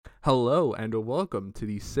Hello and welcome to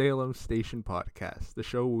the Salem Station Podcast, the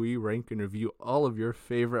show where we rank and review all of your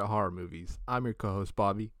favorite horror movies. I'm your co-host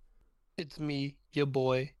Bobby. It's me, your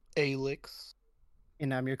boy, Alix.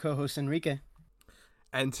 And I'm your co-host, Enrique.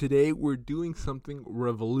 And today we're doing something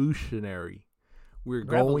revolutionary.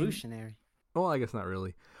 Revolutionary? Well, I guess not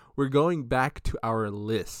really. We're going back to our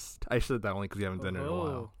list. I said that only because we haven't done it in a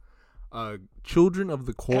while. Children of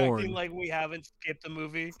the Corn. Acting like we haven't skipped a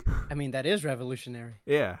movie. I mean, that is revolutionary.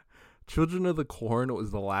 Yeah. Children of the Corn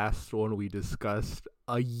was the last one we discussed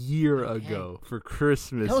a year ago for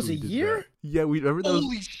Christmas. That was a year? That. Yeah, we remember that.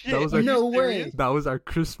 Holy shit! That was our, no way. That was our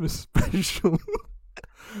Christmas special.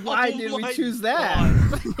 Why did we choose that?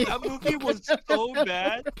 That movie was so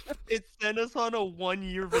bad, it sent us on a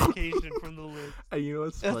 1-year vacation from the list. And you know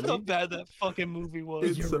what's That's funny? how bad that fucking movie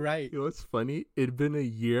was. You're right. You know what's funny? It'd been a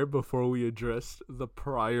year before we addressed the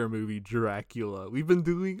prior movie, Dracula. We've been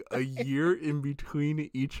doing a year in between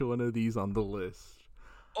each one of these on the list.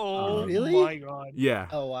 Oh, really? My God. Yeah.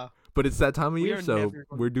 Oh, wow. But it's that time of We year, are so never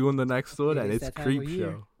gonna- we're doing the next one, It and is it's that time of year.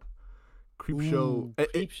 Creepshow. Creepshow.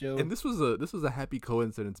 Creepshow. And this was a happy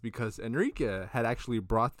coincidence because Enrique had actually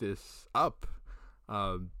brought this up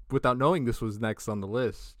without knowing this was next on the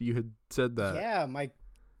list. You had said that. Yeah,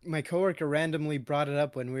 my coworker randomly brought it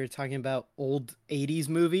up when we were talking about old 80s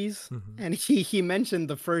movies, and he mentioned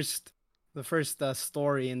the first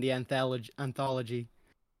story in the anthology.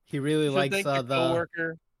 He really So likes thank your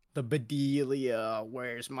coworker. the Bedelia,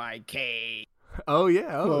 where's my cake? Oh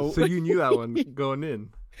yeah. Oh, Whoa. so you knew that one going in.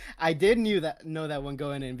 I did know that one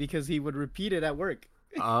going in because he would repeat it at work.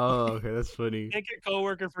 Oh, okay, that's funny. Thank your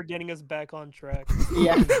coworker for getting us back on track.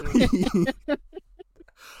 Yeah.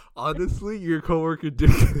 Honestly, your coworker did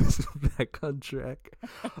get us back on track.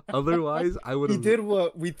 Otherwise, I would He have did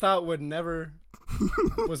what we thought was never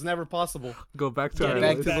possible. go back to Get our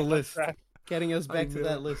back list. to the on list. track. Getting us back I to know.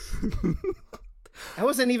 that list. I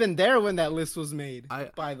wasn't even there when that list was made,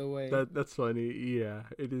 I- by the way. That's funny. Yeah,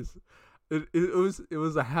 it is. It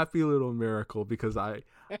was a happy little miracle because I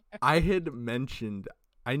had mentioned.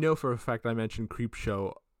 I know for a fact I mentioned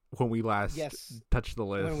Creepshow when we last Yes. touched the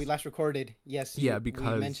list. When we last recorded, yes. Yeah, we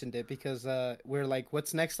because- mentioned it because we're like,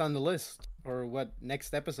 what's next on the list? Or what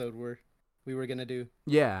next episode we were going to do.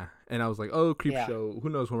 Yeah, and I was like, oh, Yeah. Creepshow. Who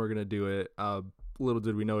knows when we're gonna do it? Little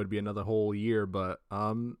did we know it'd be another whole year, but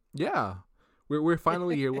yeah, we're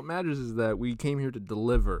finally here. What matters is that we came here to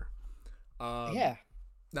deliver. Yeah.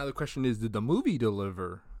 Now the question is, did the movie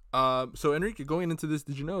deliver? So Enrique, going into this,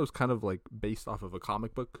 did you know it was kind of like based off of a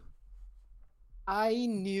comic book? I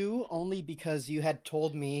knew only because you had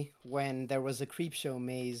told me when there was a Creepshow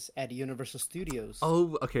maze at Universal Studios.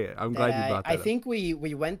 Oh, okay. I'm glad you brought that I up. think we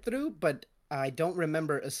went through, but I don't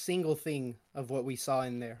remember a single thing of what we saw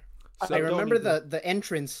in there. So- I don't remember either. the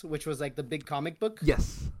entrance, which was like the big comic book.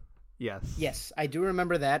 Yes. Yes, I do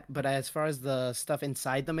remember that, but as far as the stuff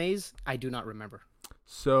inside the maze, I do not remember.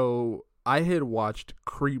 So I had watched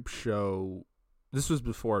Creepshow. This was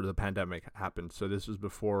before the pandemic happened, so this was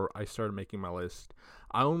before I started making my list.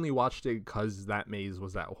 I only watched it because that maze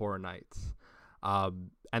was at Horror Nights.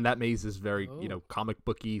 And that maze is very, comic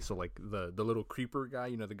booky. So like the little creeper guy,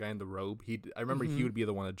 the guy in the robe. I remember he would be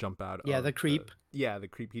the one to jump out. Yeah, of the creep. The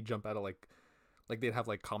creep. He'd jump out of like they'd have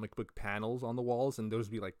like comic book panels on the walls, and those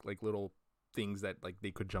would be like little things that like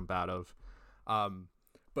they could jump out of.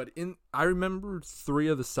 But I remember 3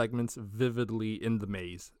 of the segments vividly in the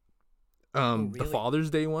maze. The really? Father's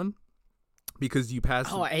Day one, because you pass.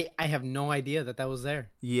 Oh, I have no idea that was there.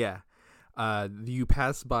 Yeah. You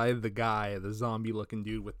pass by the guy, the zombie-looking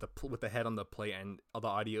dude with the head on the plate, and the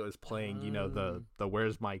audio is playing. The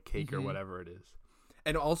 "Where's My Cake" or whatever it is.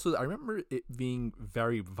 And also, I remember it being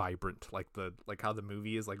very vibrant, like how the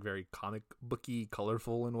movie is like very comic booky,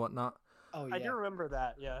 colorful, and whatnot. Oh yeah. I do remember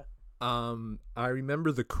that, yeah. I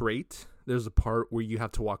remember the crate. There's a part where you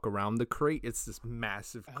have to walk around the crate. It's this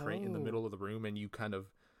massive crate in the middle of the room, and you kind of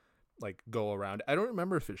like go around. I don't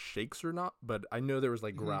remember if it shakes or not, but I know there was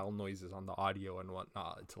like growl noises on the audio and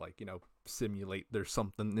whatnot to like simulate there's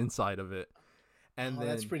something inside of it. And then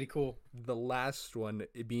that's pretty cool. the last one,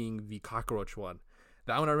 it being the cockroach one,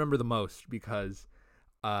 that one I remember the most because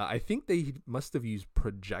I think they must have used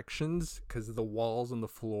projections because the walls and the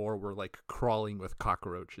floor were like crawling with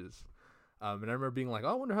cockroaches. And I remember being like, oh,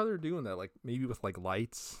 I wonder how they're doing that, like maybe with like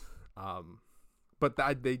lights.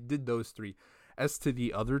 But they did those 3. As to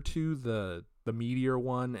the other 2, the meteor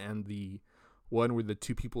one and the one where the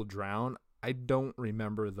 2 people drown, I don't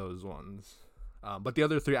remember those ones. But the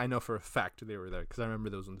other 3, I know for a fact they were there because I remember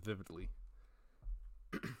those ones vividly.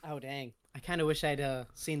 Oh dang! I kind of wish I'd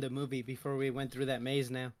seen the movie before we went through that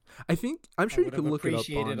maze. Now I'm sure you would can have look it up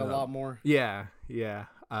appreciated on, a lot more. Yeah.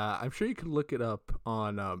 I'm sure you could look it up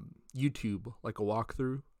on YouTube, like a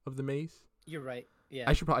walkthrough of the maze. You're right. Yeah.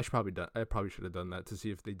 I probably should have done that to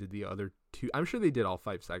see if they did the other 2. I'm sure they did all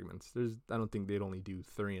 5 segments. I don't think they'd only do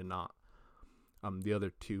 3 and not the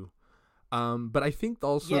other 2. But I think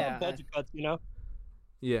also budget cuts,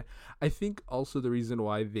 Yeah, I think also the reason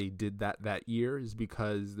why they did that year is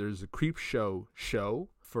because there's a Creepshow show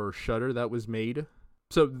for Shudder that was made.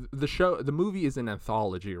 So the movie is an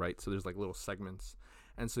anthology, right? So there's like little segments.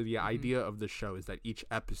 And so the idea of the show is that each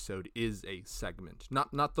episode is a segment.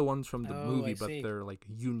 Not the ones from the movie, but they're like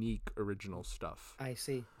unique original stuff. I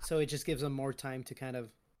see. So it just gives them more time to kind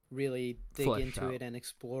of really dig into it and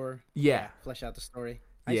explore. Yeah. Flesh out the story.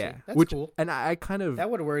 I see. That's cool. And I kind of...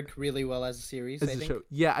 That would work really well as a series, I think. Show.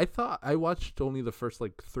 Yeah, I watched only the first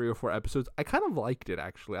like 3 or 4 episodes. I kind of liked it,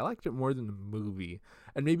 actually. I liked it more than the movie.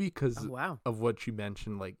 And maybe because of what you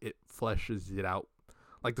mentioned, like it fleshes it out.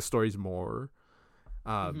 Like the story's more...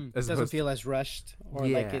 It doesn't feel as rushed, or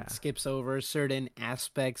like it skips over certain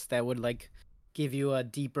aspects that would like give you a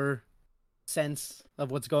deeper sense of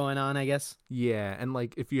what's going on, I guess. Yeah, and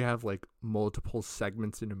like if you have like multiple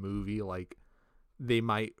segments in a movie, like they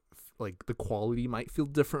might like the quality might feel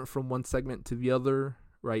different from one segment to the other,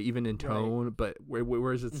 right? Even in tone, but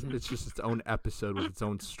whereas it's just its own episode with its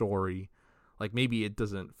own story, like maybe it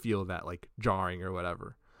doesn't feel that like jarring or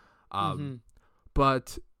whatever.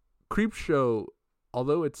 But Creepshow,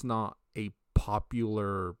 although it's not a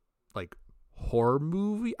popular like horror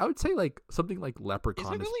movie, I would say like something like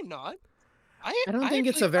Leprechaun. Is it really not? I don't think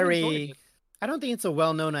it's a very... I don't think it's a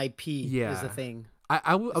well-known IP. Yeah, is the thing.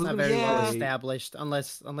 I was not very well established,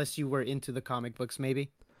 unless you were into the comic books,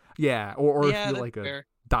 maybe. Yeah, or if you're like fair.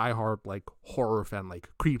 A diehard like horror fan, like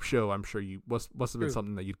Creepshow, I'm sure you must have been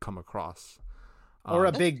something that you'd come across. Or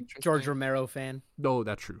a big George Romero fan. No,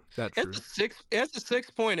 that's true. That's true. It's a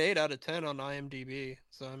 6.8 out of 10 on IMDb.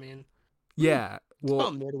 So I mean, yeah, well,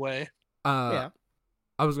 it's midway. I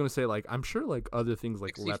was gonna say like I'm sure like other things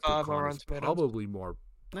like Leprechaun is probably more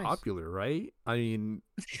popular, right? I mean,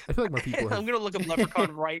 I feel like more people. I'm gonna look up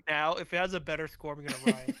Leprechaun right now. If it has a better score, I'm gonna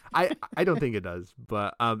riot. I don't think it does,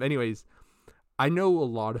 but anyways, I know a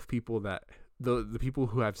lot of people that the people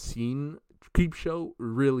who have seen Creepshow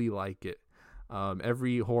really like it.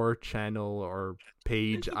 Every horror channel or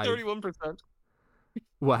page, 31%.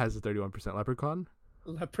 What has a 31% Leprechaun?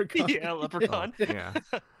 Leprechaun. Yeah, Leprechaun. Oh, yeah.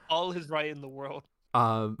 All is right in the world.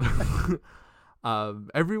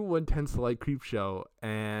 Everyone tends to like Creepshow,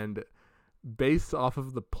 and based off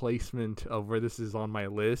of the placement of where this is on my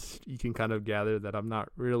list, you can kind of gather that I'm not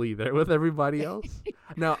really there with everybody else.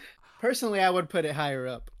 Now, personally, I would put it higher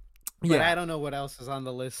up, but I don't know what else is on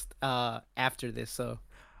the list after this. So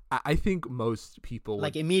I think most people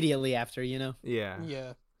like immediately after, Yeah.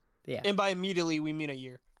 Yeah. And by immediately, we mean a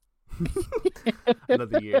year.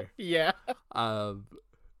 Another year. Yeah.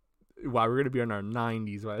 Wow, we're gonna be in our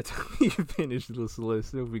 90s by the time we finish this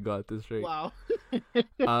list if we got this right. Wow.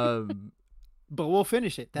 But we'll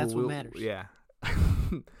finish it. That's what matters. Yeah.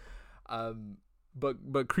 But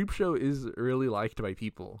Creepshow is really liked by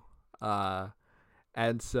people.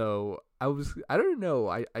 And so I don't know.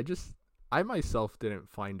 I myself didn't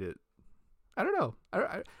find it. I don't know.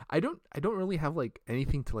 I don't really have like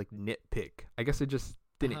anything to like nitpick. I guess it just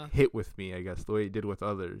didn't hit with me, I guess, the way it did with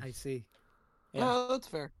others. I see. Yeah, no, that's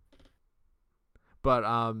fair. But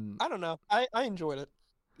I don't know. I enjoyed it.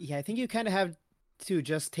 Yeah, I think you kind of have to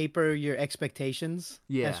just taper your expectations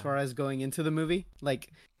as far as going into the movie.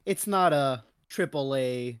 Like, it's not a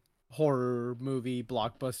AAA horror movie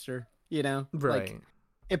blockbuster, Right. Like,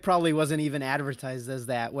 it probably wasn't even advertised as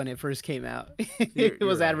that when it first came out. It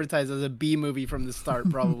was advertised as a B movie from the start,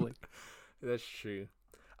 probably. That's true.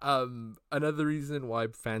 Another reason why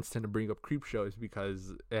fans tend to bring up Creepshow is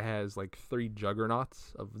because it has like 3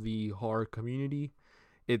 juggernauts of the horror community.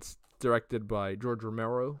 It's directed by George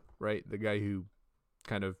Romero, right? The guy who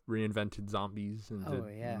kind of reinvented zombies and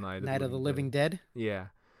did Night of the Living Dead. Yeah.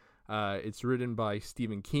 It's written by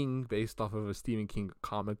Stephen King, based off of a Stephen King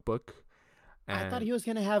comic book. I thought he was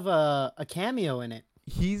gonna have a cameo in it.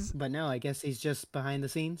 But no, I guess he's just behind the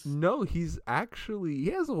scenes. No, he has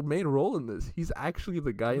a main role in this. He's actually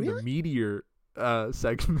the guy in the Meteor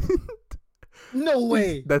segment. No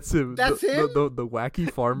way. That's him. That's him. The wacky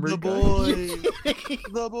farmer. The guy.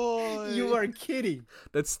 The boy. You are kidding.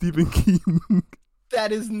 That's Stephen King.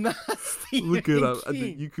 That is not Stephen Look it up. King. I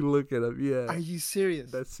think you can look it up. Yeah. Are you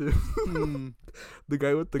serious? That's him. The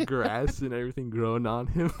guy with the grass and everything growing on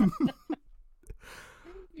him.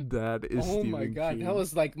 That is oh Stephen my god, King. That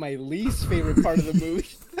was like my least favorite part of the movie.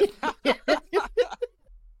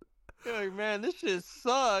 like, man, this shit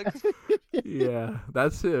sucks. Yeah,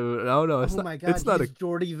 that's it. No, it's Oh not. my god, It's not a. he's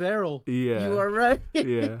Jordy Verrill. Yeah. You are right.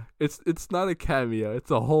 Yeah, it's not a cameo.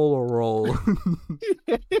 It's a whole role.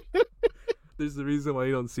 There's the reason why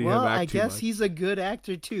you don't see Well, him act I too guess much. he's a good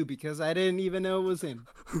actor too, because I didn't even know it was him.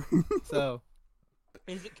 So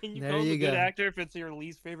Can you There call him you a good go. actor if it's your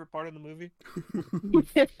least favorite part of the movie?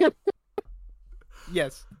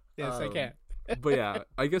 yes, I Um, can. But yeah,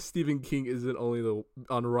 I guess Stephen King isn't only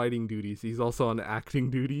on writing duties; he's also on acting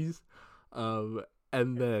duties.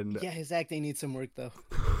 And then Yeah, his acting needs some work though.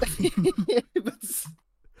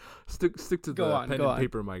 But stick to Go the on, pen go and on.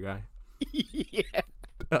 paper, my guy. yeah.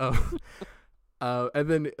 Uh, and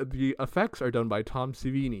then the effects are done by Tom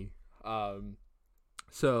Savini.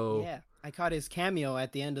 So Yeah, I caught his cameo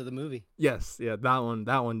at the end of the movie. yes, yeah, that one,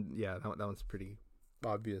 yeah, that one's pretty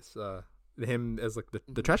obvious. Him as like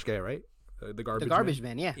the trash guy, right? The garbage. The garbage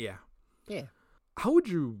man, yeah. Yeah. Yeah. How would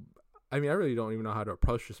you? I mean, I really don't even know how to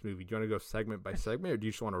approach this movie. Do you want to go segment by segment, or do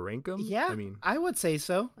you just want to rank them? Yeah, I mean, I would say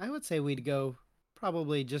so. I would say we'd go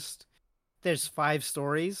probably just. There's 5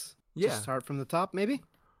 stories. yeah, Just start from the top, maybe.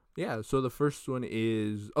 yeah. So the first one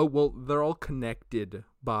is they're all connected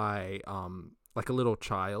by like a little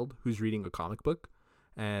child who's reading a comic book,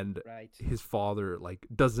 and Right. his father like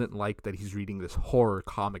doesn't like that he's reading this horror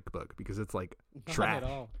comic book because it's like trash. Not at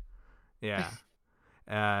all. Yeah.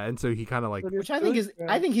 And so he kind of like, Which I think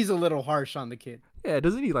he's a little harsh on the kid. yeah,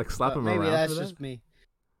 doesn't he like slap But him maybe around? that's for that? just me.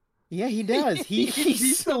 Yeah, he does. He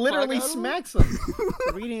beats the fuck literally out of him? smacks him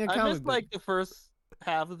for reading a I comic missed book. like the first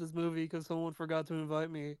half of this movie because someone forgot to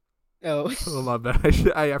invite me. Oh, Oh my bad.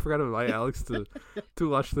 I forgot to invite Alex to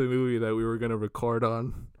watch the movie that we were gonna record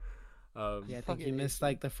on. yeah, I think Fucking you missed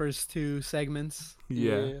like the first 2 segments.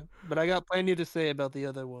 Yeah. But I got plenty to say about the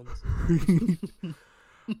other ones.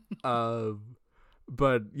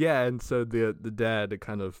 But yeah, and so the dad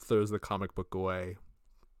kind of throws the comic book away,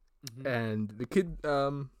 Mhm. and the kid,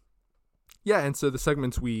 yeah, and so the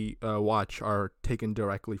segments we watch are taken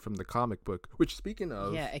directly from the comic book. Which, speaking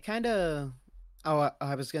of, Yeah, it kind of. Oh,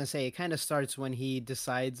 I was gonna say it kind of starts when he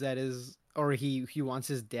decides that he wants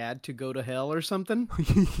his dad to go to hell or something.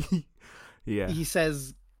 yeah, He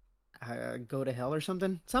says, "Go to hell" or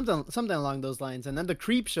something along those lines, and then the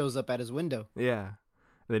creep shows up at his window. yeah,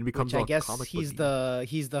 and then it becomes Which I all guess comic he's booky.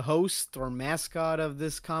 he's the host or mascot of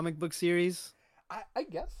this comic book series. I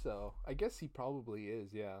guess so. I guess he probably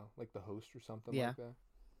is, yeah, like the host or something Yeah. like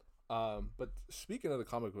that. But speaking of the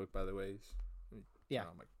comic book, by the way, let me Yeah. turn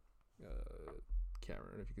on my camera,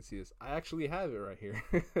 and if you can see this, I actually have it right here.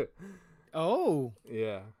 Oh,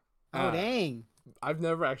 Yeah. dang! I've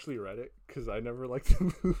never actually read it because I never liked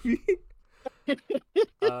the movie.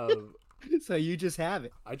 um, So you just have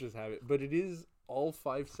it. I just have it, but it is all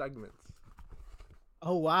 5 segments.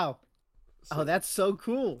 Oh wow! So, Oh, that's so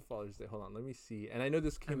cool. Father's Day. Hold on, let me see. And I know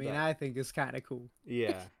this I came mean, back. I think it's kind of cool.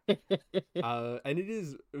 Yeah. And it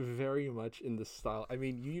is very much in the style. I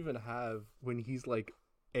mean, you even have when he's like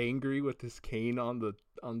angry with his cane on the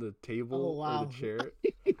table Oh, wow. or the chair.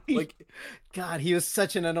 Like, God, he was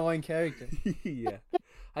such an annoying character. yeah,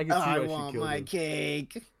 I can see I why she want killed my him.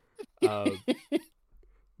 cake.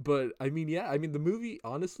 But I mean, yeah, I mean the movie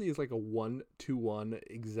honestly is like a 1-to-1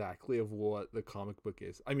 exactly of what the comic book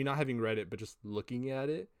is. I mean, not having read it, but just looking at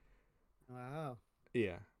it. Wow.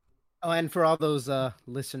 Yeah. Oh, and for all those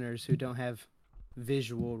listeners who don't have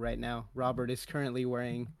visual right now, Robert is currently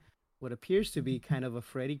wearing what appears to be kind of a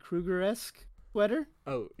Freddy Krueger-esque sweater.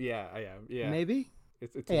 Oh yeah, I am. Yeah. Maybe.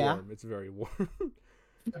 It's Yeah. warm. It's very warm.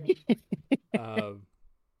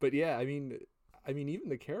 But yeah, I mean, even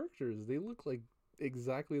the characters, they look like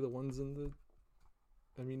exactly the ones in the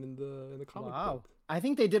comic Wow. book. I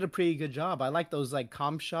think they did a pretty good job. I like those like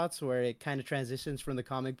comp shots where it kind of transitions from the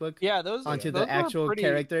comic book Yeah, those onto those the were actual pretty,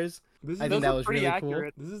 characters. This is I Those think that are was pretty really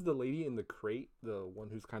accurate. this is the lady in the crate, the one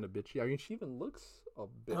who's kind of bitchy. I mean, she even looks a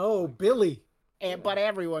bit. cool. Oh, like- Billy. Yeah. But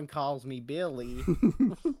everyone calls me Billy.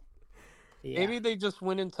 Yeah. Maybe they just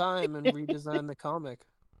went in time and redesigned the comic.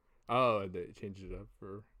 Oh, they changed it up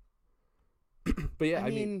for. But yeah, I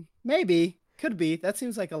mean, maybe. Could be. That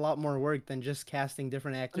seems like a lot more work than just casting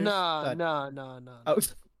different actors. No, but- no. Oh,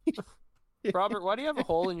 Robert, why do you have a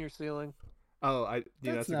hole in your ceiling? oh,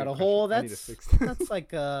 that's a not good a hole. question. I need to That's fix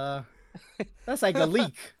that. that's like a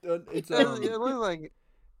leak. It's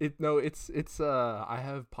It looks like I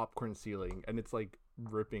have popcorn ceiling and it's like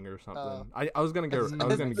ripping or something. Oh. I was gonna get rid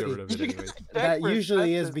of it You anyways. check That for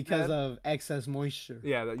usually is asbestos, because man. of excess moisture.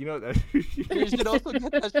 Yeah, that, you know that. And you should also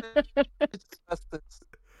get that shit asbestos.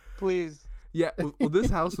 Please. Yeah, well, this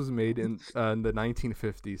house was made in the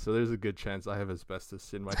 1950s, so there's a good chance I have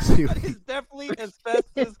asbestos in my ceiling. It's definitely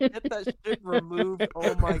asbestos. Get that shit removed.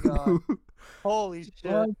 Oh my god. Holy shit.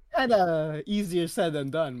 Well, kind of easier said than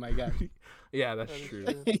done, my guy. Yeah, that's That is true.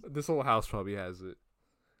 true. This whole house probably has it.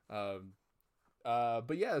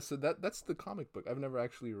 But yeah, so that's the comic book. I've never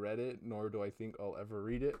actually read it, nor do I think I'll ever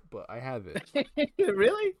read it, but I have it.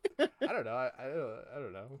 Really? I don't know. I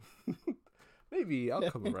don't know. Maybe I'll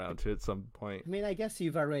come around to it at some point. I mean, I guess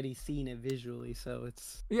you've already seen it visually, so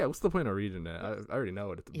it's Yeah, what's the point of reading it? I already know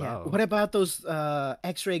what it's yeah. about. What about those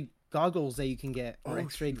X-ray goggles that you can get, or Oh,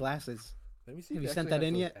 X-ray shoot. glasses, Let me see. Have if you they sent actually that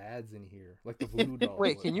in have yet? those ads in here, like the voodoo doll.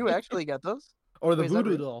 Wait, can you actually get those? or the Wait, is that voodoo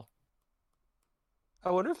real? doll?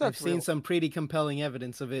 I wonder if I've that's seen real. some pretty compelling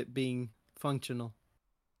evidence of it being functional.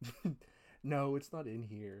 No, it's not in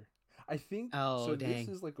here. I think. Oh, So dang.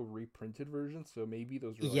 this is like a reprinted version. So maybe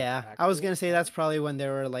those are. Like, Yeah, I was actual gonna say that's comics? probably when they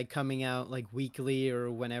were like coming out like weekly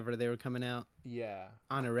or whenever they were coming out Yeah,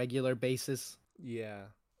 on a regular basis. yeah.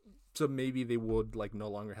 So maybe they would like no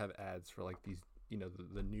longer have ads for like these,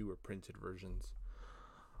 the newer printed versions.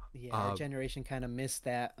 Yeah, our generation kind of missed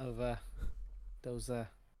that of those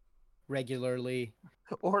regularly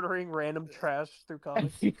Ordering random trash through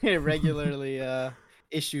comics. regularly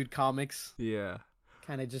issued comics. Yeah,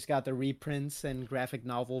 Kind of just got the reprints and graphic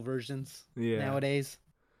novel versions yeah, nowadays.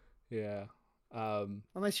 yeah.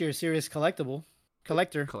 Unless you're a serious collector.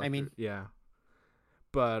 I mean, yeah.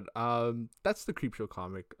 But that's the Creepshow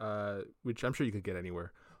comic, which I'm sure you could get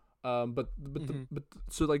anywhere.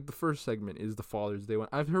 So like the first segment is the Father's Day one.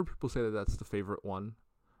 I've heard people say that that's the favorite one.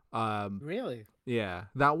 really? Yeah,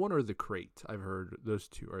 that one or the Crate. I've heard those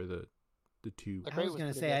two are the two. The I Crate was was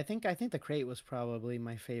gonna pretty say good. I think the Crate was probably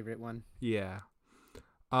my favorite one. Yeah.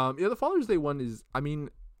 Yeah, the Father's Day one is. I mean,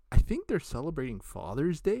 I think they're celebrating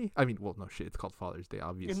Father's Day. I mean, well, no shit, it's called Father's Day,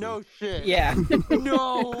 obviously. No shit. Yeah.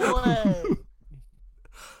 No way.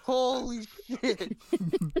 Holy shit.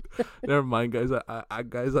 Never mind, guys.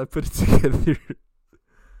 I put it together.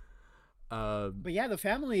 But yeah, the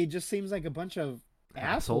family just seems like a bunch of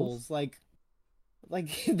Assholes? assholes.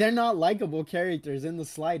 Like they're not likable characters in the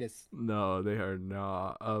slightest. No, they are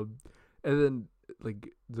not. And then like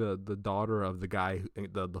the daughter of the guy,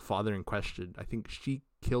 the father in question, I think she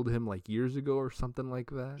killed him like years ago or something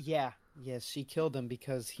like that. Yeah. Yes, she killed him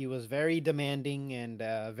because he was very demanding and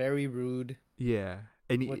very rude. Yeah,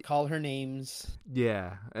 and Would call her names.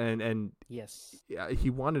 yeah, and Yes. yeah, he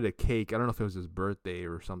wanted a cake. I don't know if it was his birthday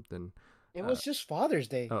or something. It was just Father's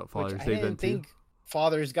Day. Oh, Father's which Day I then didn't too? think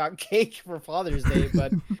fathers got cake for Father's Day,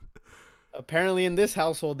 but apparently in this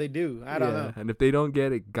household they do. I don't know. And if they don't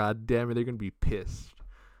get it, god damn it, they're gonna be pissed.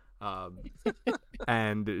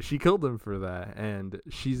 And she killed him for that. And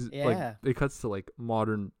she's like, Yeah. it cuts to like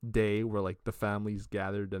modern day where like the family's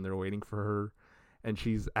gathered and they're waiting for her, and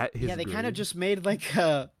she's at his. Yeah, they kind of grave. just made like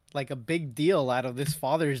a big deal out of this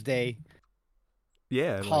Father's Day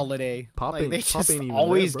yeah and, like, holiday. Pop Like ain't- they Pop just ain't even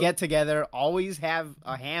always there, bro. get together, always have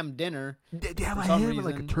a ham dinner. They have for a some ham and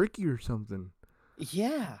like a reason. turkey or something.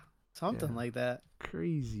 Yeah, something Yeah. like that.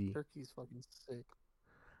 Crazy. Turkey's fucking sick.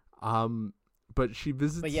 But she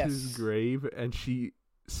visits But his yes. grave and she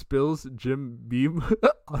spills Jim Beam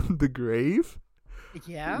on the grave,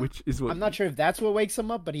 Yeah. which is what I'm not sure if that's what wakes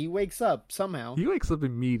him up, but he wakes up somehow. he wakes up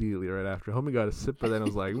immediately right after. Homie got a sip of that and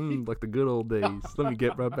was like, like the good old days. Let me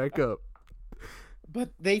get right back up.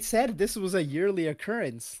 But they said this was a yearly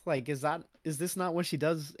occurrence. Like, is this not what she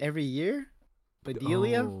does every year?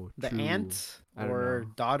 Bedelia, Oh, the true. aunt I don't or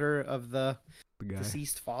know. daughter of the The guy.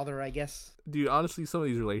 deceased father, I guess. Dude, honestly, some of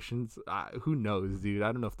these relations, who knows, dude?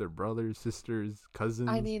 I don't know if they're brothers, sisters, cousins.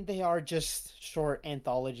 I mean, they are just short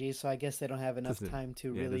anthologies, so I guess they don't have enough Doesn't- time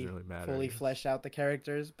to yeah, it doesn't really really matter, I fully guess. flesh out the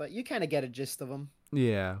characters. But you kind of get a gist of them.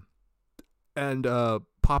 Yeah. And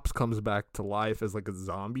Pops comes back to life as like a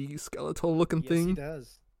zombie skeletal looking Yes, thing he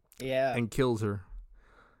does. Yeah. and kills her.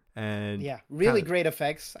 And Yeah, really kinda- great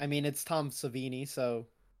effects. I mean, it's Tom Savini, so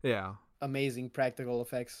yeah. amazing practical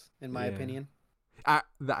effects, in my Yeah. opinion.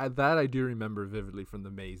 That I do remember vividly from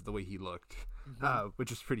the maze, the way he looked, which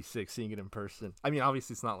was pretty sick seeing it in person. I mean,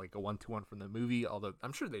 obviously it's not like a 1-to-1 from the movie, although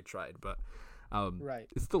I'm sure they tried, but Right.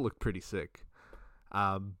 it still looked pretty sick.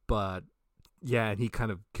 But yeah, and he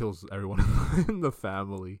kind of kills everyone in the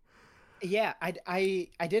family. Yeah, I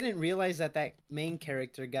didn't realize that main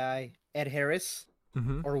character guy, Ed Harris,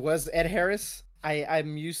 Mm-hmm. or was Ed Harris.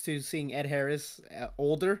 I'm used to seeing Ed Harris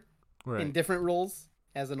older in Right. different roles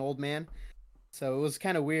as an old man. So it was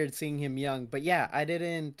kind of weird seeing him young. But yeah, I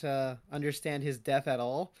didn't understand his death at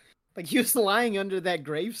all. Like, he was lying under that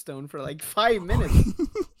gravestone for like 5 minutes.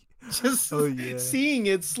 Just Oh, yeah. seeing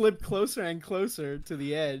it slip closer and closer to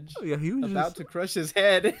the edge, Oh, yeah, he was about just to crush his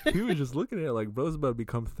head. he was just looking at it like bro's about to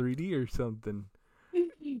become 3D or something.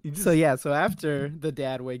 So after the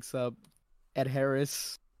dad wakes up, Ed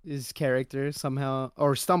Harris, his character, somehow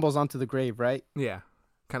or stumbles onto the grave, right? Yeah,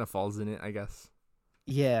 kind of falls in it, I guess.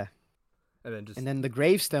 Yeah. And then the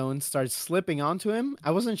gravestone starts slipping onto him. I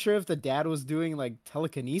wasn't sure if the dad was doing like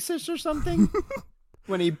telekinesis or something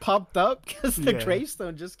when he popped up, because the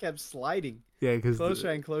gravestone just kept sliding. Yeah, because closer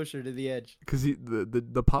and closer to the edge. Because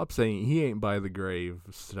the pop saying he ain't by the grave,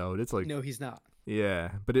 so it's like No, he's not.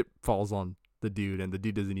 Yeah, but it falls on the dude, and the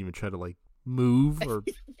dude doesn't even try to like move or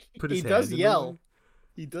put his He hand does in yell. the way.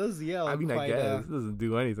 He does yell. I mean, I quite, guess it doesn't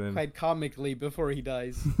do anything. quite comically before he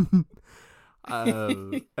dies.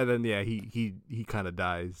 And then he kind of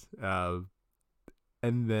dies.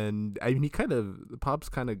 And then I mean Pops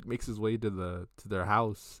kind of makes his way to their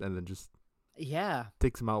house and then just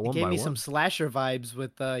takes them out one by It gave one. me some slasher vibes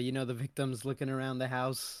with the victims looking around the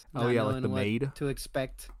house. Oh yeah, like the maid to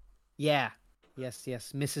expect. Yeah, yes,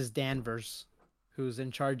 Mrs. Danvers, who's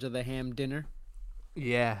in charge of the ham dinner.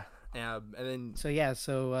 Yeah. And then so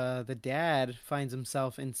the dad finds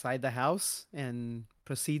himself inside the house and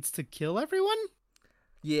proceeds to kill everyone.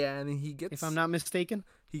 Yeah, and he gets, if I'm not mistaken,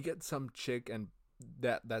 he gets some chick, and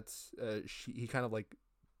he kind of like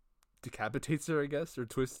decapitates her, I guess, or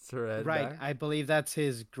twists her head right back. I believe that's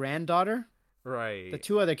his granddaughter. Right. The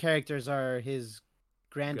two other characters are his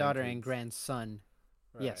granddaughter and Grandkids. grandson.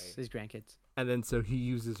 Right. Yes, his grandkids. And then so he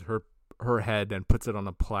uses her head and puts it on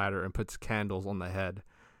a platter and puts candles on the head.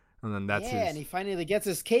 And then that's and he finally gets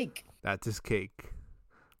his cake. That's his cake.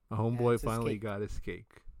 My homeboy That's his finally cake. got his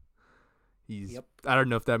cake. Yep. I don't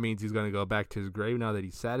know if that means he's gonna go back to his grave now that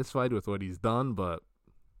he's satisfied with what he's done, but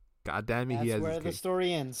god damn it, he has where his the cake.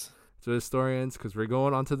 story ends. So the story ends because we're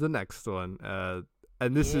going on to the next one.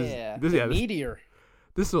 And this is meteor.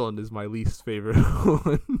 This one is my least favorite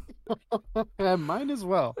one. Mine as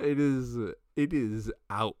well. It is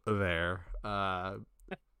out there.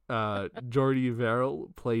 Jordy Verrill,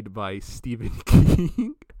 played by Stephen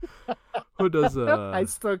King, who does I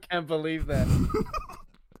still can't believe that.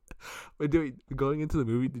 Going into the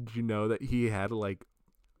movie, did you know that he had like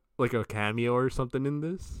a cameo or something in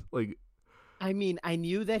this? Like, I mean, I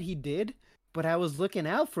knew that he did, but I was looking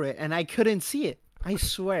out for it and I couldn't see it. I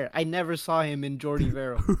swear, I never saw him in Jordy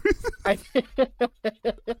Verrill.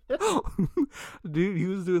 Dude, he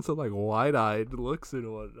was doing some like wide-eyed looks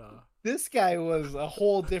and whatnot. This guy was a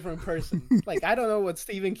whole different person. Like, I don't know what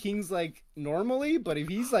Stephen King's like normally, but if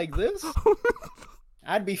he's like this,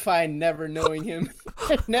 I'd be fine never knowing him,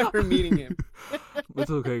 never meeting him.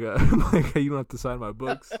 It's okay, guys. Like, you don't have to sign my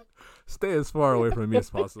books. Stay as far away from me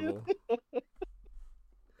as possible.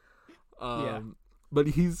 But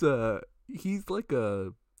he's like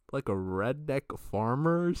a redneck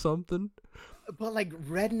farmer or something. But like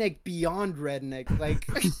redneck beyond redneck. Like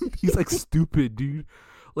he's like stupid, dude.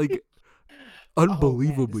 Like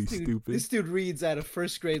unbelievably stupid. This dude reads at a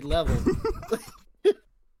first grade level.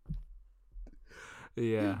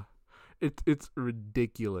 Yeah. It's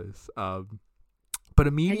ridiculous. But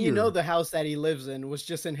a meteor. And the house that he lives in was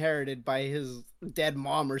just inherited by his dead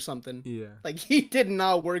mom or something. Yeah. Like, he did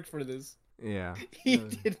not work for this. Yeah. He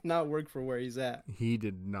did not work for where he's at. He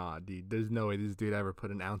did not, dude. There's no way this dude ever put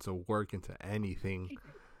an ounce of work into anything.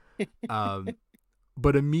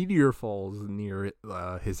 But a meteor falls near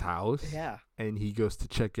his house. Yeah. And he goes to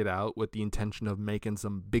check it out with the intention of making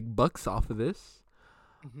some big bucks off of this.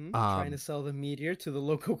 Mm-hmm. Trying to sell the meteor to the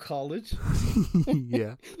local college.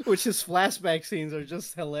 Yeah. Which his flashback scenes are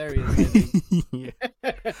just hilarious, I think. Yeah.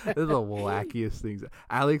 They're the wackiest things.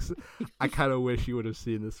 Alex, I kind of wish you would have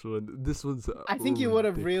seen this one. This one's I think you would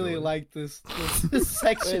have really liked this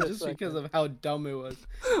section just because of how dumb it was.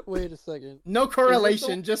 Wait a second. No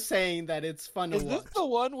correlation, just saying that it's fun to watch. Is this the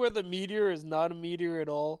one where the meteor is not a meteor at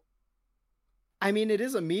all? I mean, it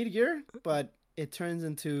is a meteor, but it turns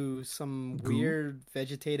into some Goo? Weird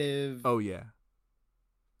vegetative I was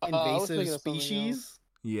invasive thinking of something species. else.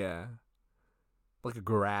 Yeah. Like a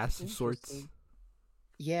grass of sorts. Interesting.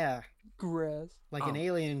 Yeah, Grass. like an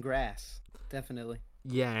alien grass, definitely.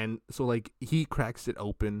 Yeah, and so like he cracks it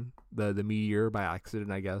open, the meteor by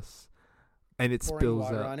accident, I guess. And it Pouring spills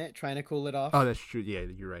water out. on it, trying to cool it off. Oh, that's true. Yeah,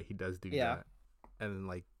 you're right. He does do Yeah. that. And then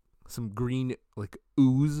like some green like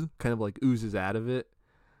ooze kind of like oozes out of it.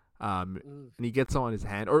 And he gets on his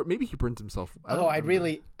hand, or maybe he burns himself. I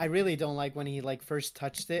really don't like when he like first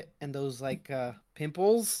touched it and those like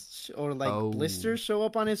pimples or like blisters show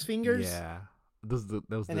up on his fingers. Yeah, those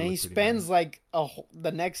and then he spends like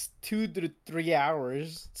the next 2 to 3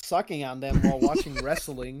 hours sucking on them while watching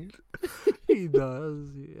wrestling. He does.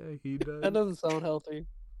 Yeah, he does. That doesn't sound healthy.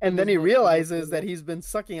 And then he doesn't look realizes that good. he's been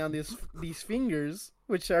sucking on these fingers,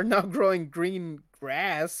 which are now growing green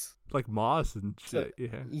grass. Like moss and So- shit.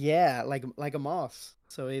 Yeah. Yeah, like a moss.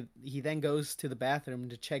 So he then goes to the bathroom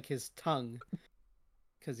to check his tongue,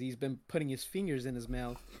 because he's been putting his fingers in his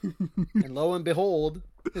mouth, and lo and behold,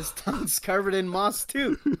 his tongue's covered in moss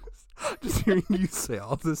too. Just hearing you say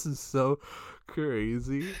all this is so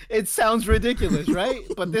crazy. It sounds ridiculous, right?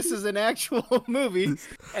 But this is an actual movie,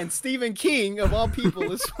 and Stephen King, of all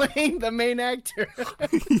people, is playing the main actor.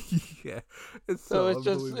 Yeah. It's So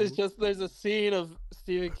so it's just there's a scene of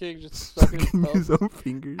Stephen King just sucking sucking his his thumb. own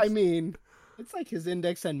fingers. I mean, it's like his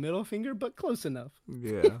index and middle finger, but close enough.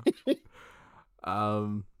 Yeah.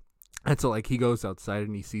 And so like he goes outside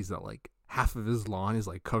and he sees that like half of his lawn is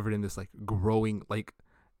like covered in this like growing, like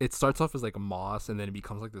it starts off as like a moss and then it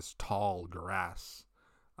becomes like this tall grass.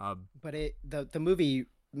 But the movie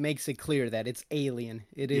makes it clear that it's alien.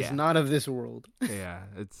 It is Yeah. not of this world. Yeah,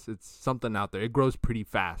 it's something out there. It grows pretty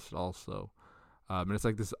fast also. And it's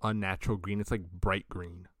like this unnatural green. It's like bright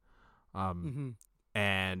green.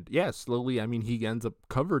 And yeah, slowly, I mean, he ends up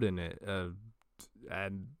covered in it.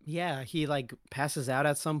 And Yeah, he like passes out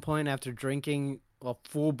at some point after drinking a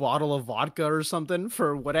full bottle of vodka or something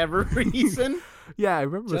for whatever reason. yeah, I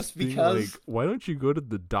remember Just being because- like, why don't you go to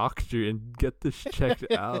the doctor and get this checked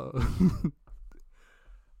out?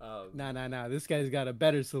 No. This guy's got a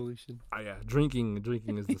better solution. Yeah, drinking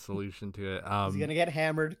is the solution to it. He's gonna get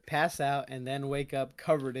hammered, pass out, and then wake up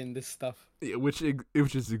covered in this stuff. Yeah, which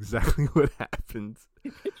is exactly what happens.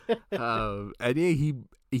 And yeah,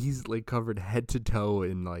 he's like covered head to toe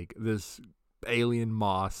in like this alien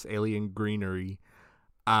moss, alien greenery,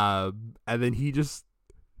 and then he just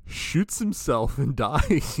shoots himself and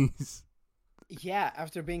dies. Yeah,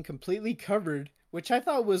 after being completely covered, which I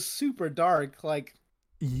thought was super dark. Like,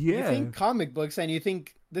 you Yeah, think comic books and you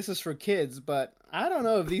think this is for kids, but I don't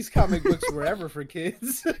know if these comic books were ever for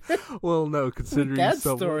kids. well, no, considering That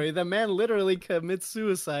someone- story, the man literally commits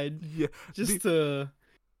suicide Yeah, just to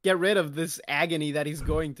get rid of this agony that he's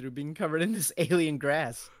going through, being covered in this alien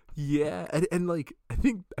grass. yeah, and like I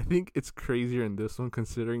think it's crazier in this one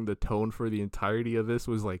considering the tone for the entirety of this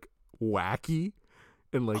was like wacky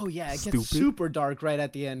and like Oh yeah, it stupid. gets super dark right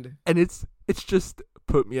at the end. And it's just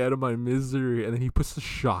put me out of my misery. And then he puts the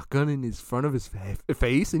shotgun in his front of his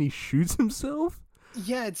face and he shoots himself.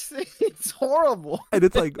 Yeah, it's horrible. And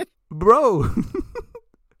it's like, bro.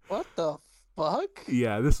 What the fuck?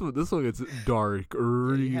 Yeah, this one gets dark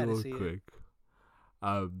you had to real see it. quick.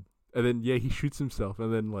 And then yeah, he shoots himself,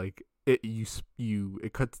 and then like it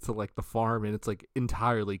cuts to like the farm, and it's like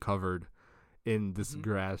entirely covered in this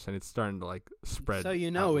grass, and it's starting to like spread. So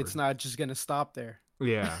you know it's outward. not just gonna stop there.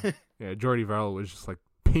 Yeah, yeah. Jordy Verrill was just like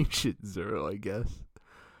patient zero, I guess.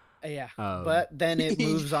 Yeah, Um, but then it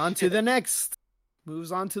moves on to the next.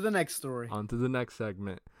 Moves on to the next story. On to the next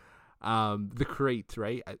segment. The crate,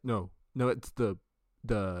 right? No, it's the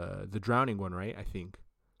drowning one, right? I think.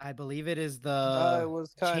 I believe it is It the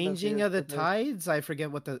was kind Changing of the weird for me. Tides. I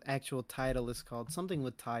forget what the actual title is called. Something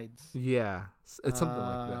with tides. Yeah, it's something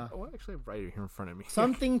like Uh, that. Oh, actually, I have right here in front of me.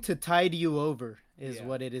 Something to tide you over is Yeah.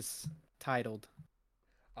 what it is titled.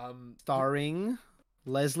 Starring Starring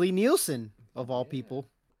Leslie Nielsen, of all Yeah. people.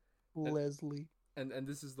 Leslie. and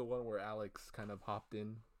this is the one where Alex kind of hopped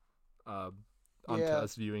in, onto Yeah.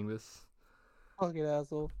 us viewing this. Fucking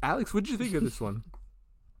asshole. Alex, what did you think of this one?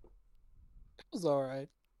 It was alright.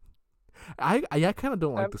 I kind of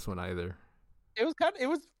don't like this one either. It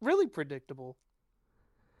was really predictable.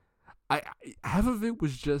 I half of it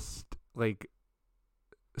was just like,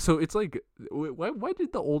 so it's like, why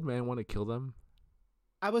did the old man want to kill them?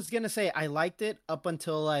 I was gonna say I liked it up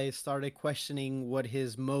until I started questioning what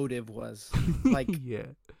his motive was. Like, yeah,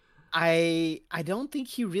 I don't think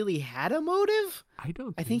he really had a motive. I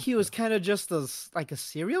don't. I think he so. was kind of just a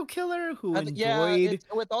serial killer who I th- yeah, enjoyed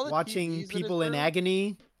it's- with all the watching TVs in his people in room,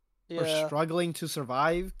 agony or Yeah. struggling to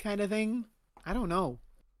survive, kind of thing. I don't know.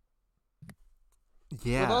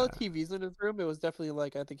 Yeah, With all the TVs in his room, it was definitely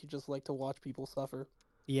like I think he just liked to watch people suffer.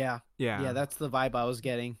 Yeah, yeah, that's the vibe I was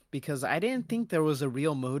getting, because I didn't think there was a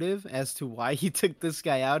real motive as to why he took this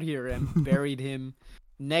guy out here and buried him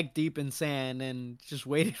neck deep in sand and just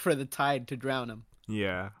waited for the tide to drown him.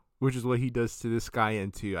 yeah. Which is what he does to this guy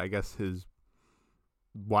and to, I guess, his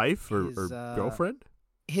wife or His, girlfriend.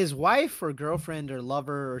 His wife or girlfriend or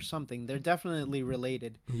lover or something. They're definitely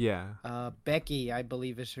related. Yeah, Becky, I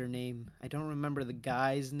believe is her name. I don't remember the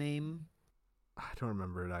guy's name, I don't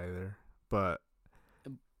remember it either, but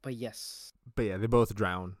yes. yeah, they both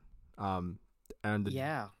drown. And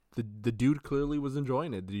Yeah. the dude clearly was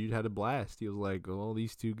enjoying it. The dude had a blast. He was like, "Oh,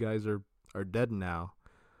 these two guys are are dead now.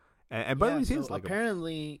 And by the way, he seems so like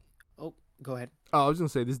apparently. Oh, go ahead. I was gonna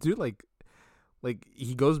say this dude like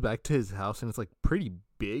he goes back to his house and it's like pretty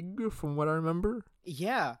big from what I remember.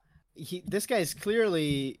 Yeah, this guy's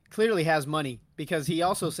clearly has money because he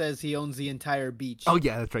also says he owns the entire beach. Oh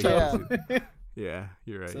yeah, that's right. Yeah. Yeah,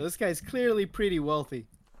 you're right. So this guy's clearly pretty wealthy.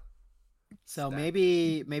 So Stack.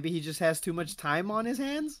 maybe he just has too much time on his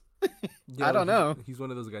hands. Yeah, I don't know. He's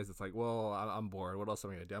one of those guys that's like, well, I'm bored. What else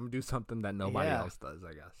am I gonna do? I'm gonna do something that nobody Yeah. else does,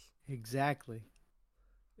 I guess. Exactly.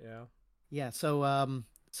 Yeah. Yeah. So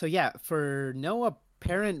yeah, for no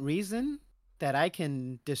apparent reason that I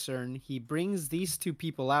can discern, he brings these two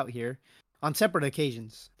people out here on separate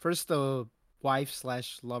occasions. First, the wife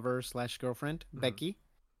 / lover / girlfriend, Mhm. Becky,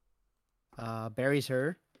 buries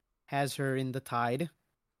her, has her in the tide,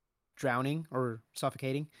 drowning or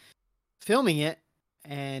suffocating, filming it,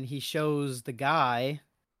 and he shows the guy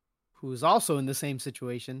who's also in the same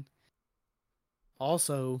situation,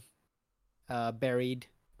 also buried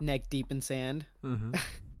neck deep in sand, Mm-hmm.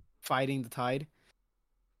 fighting the tide.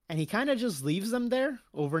 And he kind of just leaves them there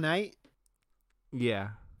overnight, Yeah.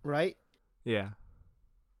 right? Yeah.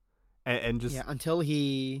 And just Yeah, until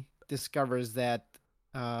he discovers that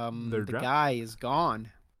They're the drowned. guy is gone.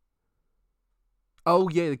 oh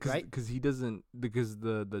yeah, Right? because he doesn't because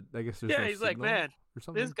the I guess there's Yeah, no he's like, signal man, or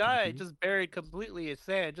something. this to the guy TV? just buried completely in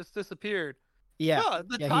sand, just disappeared. Yeah, Yeah,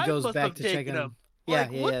 the yeah, tide he goes must back have to check taken on him. him. Yeah,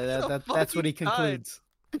 Like, what yeah, kind of that's what he fucking tide? concludes.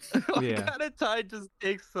 What Yeah. kind of tide just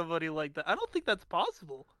takes somebody like that? I don't think that's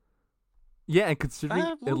possible. Yeah, and I considering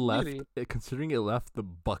have it no left theory. considering it left the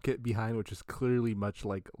bucket behind, which is clearly much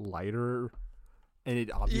like lighter, and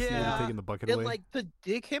it obviously would have Yeah, taken the bucket and away. like to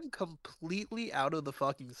dig him completely out of the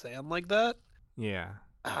fucking sand like that, Yeah.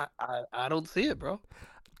 I don't see it, bro.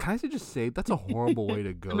 Can I just say that's a horrible way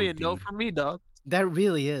to go, I mean, dude. no for me, dog. That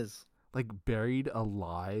really is. Like buried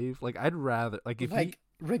alive. Like I'd rather like if Like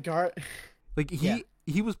regard he Yeah.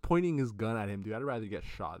 he was pointing his gun at him, dude. I'd rather get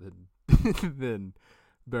shot than than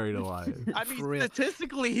buried alive. I mean, For real.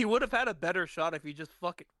 statistically, he would have had a better shot if he just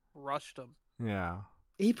fucking crushed him. Yeah.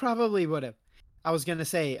 He probably would have. I was gonna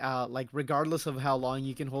say, like regardless of how long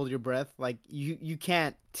you can hold your breath, like you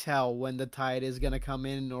can't tell when the tide is gonna come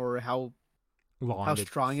in or how Long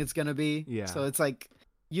strong it's gonna be. Yeah. So it's like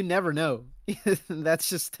you never know. That's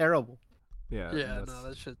just terrible. Yeah. Yeah, no,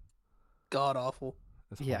 that shit god awful.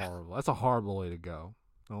 That's Yeah. horrible. That's a horrible way to go.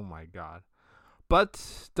 Oh my god. But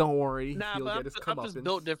don't worry, Nah, he'll but get his I'm just comeuppance.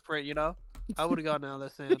 built different, you know. I would have gone out of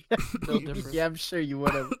that sand. Built different. Yeah, I'm sure you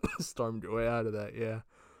would have. Stormed your way out of that, yeah.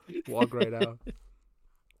 Walk right out.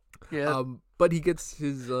 Yeah. But he gets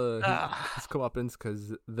his Ah. his comeuppance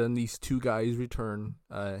because then these two guys return,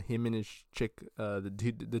 him and his chick,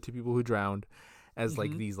 the two people who drowned, as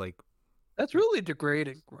like Mhm. these like That's really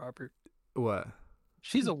degrading, Robert. what?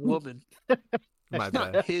 She's a woman. My She's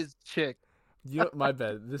not bad. his chick. You know, my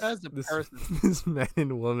bad. This That's this embarrassing. this man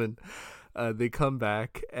and woman, they come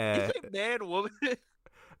back You and say man, woman.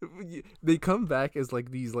 they come back as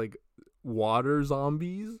like these like water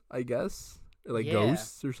zombies, I guess, like Yeah.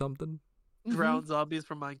 ghosts or something. Drowned zombies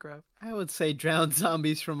from Minecraft. I would say drowned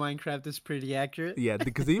zombies from Minecraft is pretty accurate. Yeah,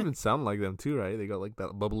 because they even sound like them too, right? They got like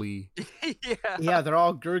that bubbly. Yeah. Yeah, they're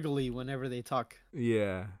all gurgly whenever they talk.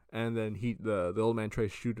 Yeah, and then the old man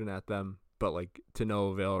tries shooting at them, but like to no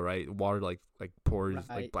avail, right? Water like pours like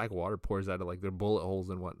Right. black water pours out of like their bullet holes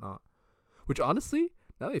and whatnot. Which honestly,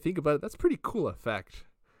 now that I think about it, that's pretty cool effect.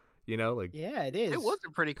 You know, like Yeah, it is. It was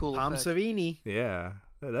a pretty cool Tom effect. Savini. yeah,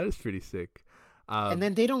 that is pretty sick. And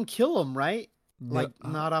then they don't kill him, right? no- Like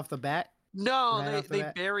not off the bat. No, Right off the they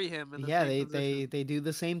bat. bury him in the Yeah, same they position. they do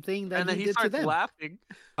the same thing that And then he he did to starts them. laughing.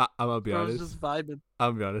 I'm gonna be Bro's honest. just vibing.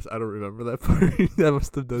 I'm gonna be honest. I don't remember that part. That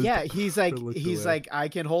must have done. Yeah, he's like looked away. I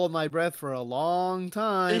can hold my breath for a long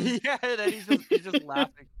time. Yeah, and then he's just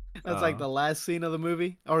laughing. That's like the last scene of the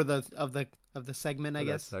movie or the segment, I that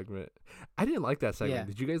guess. segment. I didn't like that segment. Yeah.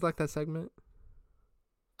 Did you guys like that segment?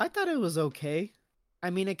 I thought it was okay. I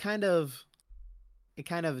mean, it kind of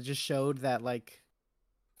just showed that like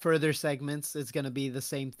further segments it's going to be the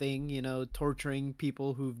same thing, you know, torturing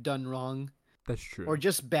people who've done wrong That's true. or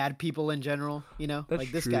just bad people in general, you know? That's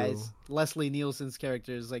like this true. guy's Leslie Nielsen's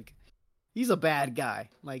character is like he's a bad guy.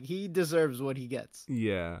 Like he deserves what he gets.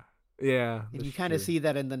 yeah. And you that's kind of true. see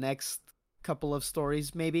that in the next couple of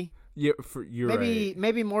stories maybe. Yeah, you're right.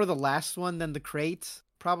 Maybe more the last one than the crate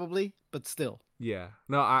probably, but still. Yeah.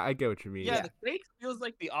 No, I get what you mean. Yeah, the fake feels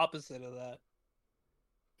like the opposite of that.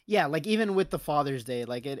 Yeah, like even with the Father's Day,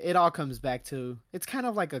 like it all comes back to it's kind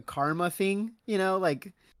of like a karma thing, you know,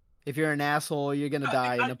 like if you're an asshole, you're gonna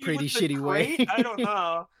die in a pretty With the shitty way. crate? I don't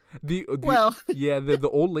know. Well, the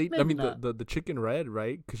old lady. I maybe mean not. the chicken red,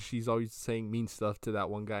 right? Because she's always saying mean stuff to that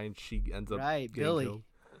one guy, and she ends up Right, getting Billy. killed.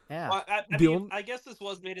 Yeah. Well, I The mean, only- I guess this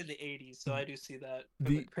was made in the 80s, so I do see that.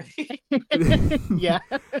 The- Yeah.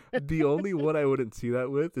 The only one I wouldn't see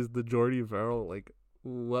that with is the Jordy Verrill. Like,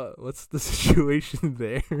 what's the situation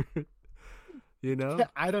there? You know?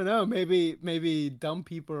 I don't know. Maybe dumb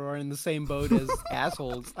people are in the same boat as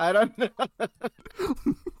assholes. I don't know.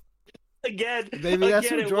 Again, Maybe that's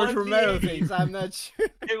again, what it George was the Romero 80s. thinks. I'm not sure.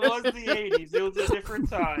 It was the 80s. It was a different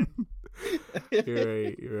time.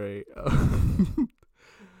 You're right.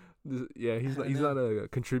 Yeah, he's not a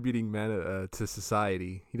contributing man to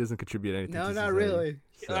society. He doesn't contribute anything. No, to not society, really.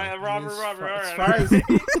 so. Robert, all As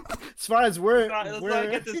right. far as we're, Let's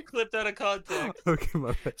not get this clipped out of context. Okay,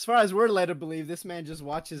 my bad. as far as we're led to believe, this man just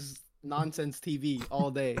watches nonsense TV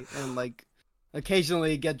all day and like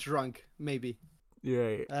occasionally get drunk. Maybe You're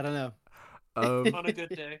right. I don't know. On a good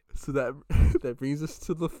day. So that brings us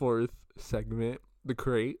to the fourth segment, the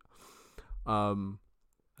crate.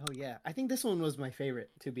 Oh yeah, I think this one was my favorite,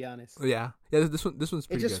 to be honest. Yeah. This one's It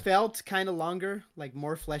pretty just good. felt kind of longer, like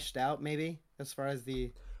more fleshed out, maybe as far as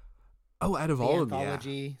the Out of the all of them, yeah.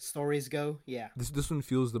 anthology stories go. Yeah. This one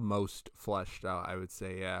feels the most fleshed out, I would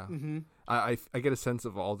say. Yeah. Mm-hmm. I get a sense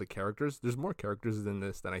of all the characters. There's more characters in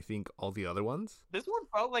this than I think all the other ones. This one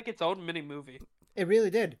felt like its own mini movie. It really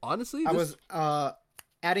did. Honestly, I was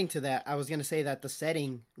adding to that. I was gonna say that the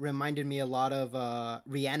setting reminded me a lot of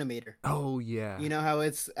Reanimator. Oh yeah. You know how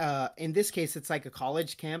it's in this case it's like a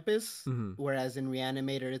college campus, Mhm. whereas in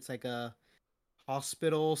Reanimator it's like a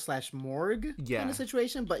hospital / morgue kind Yeah. of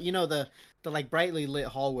situation. But you know the like brightly lit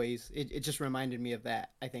hallways. It just reminded me of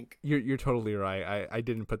that. I think. You're totally right. I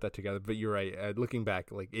didn't put that together, but you're right. Looking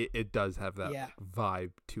back, like it does have that Yeah.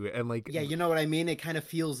 vibe to it, and like Yeah, you know what I mean. It kind of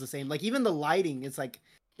feels the same. Like even the lighting, it's like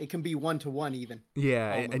it can be 1-to-1 even.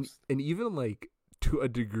 yeah, and almost. even like to a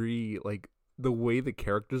degree, like the way the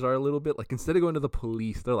characters are a little bit like instead of going to the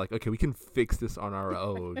police, they're like, okay, we can fix this on our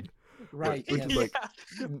own. Right. Which yes. is like,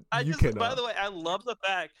 I you just, cannot. by the way, I love the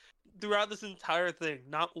fact throughout this entire thing,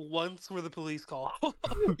 not once were the police called.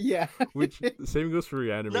 Yeah. Which the same goes for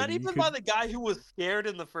Reanimator. Not You even could- by the guy who was scared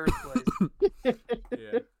in the first place.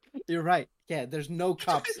 Yeah. You're right. Yeah, there's no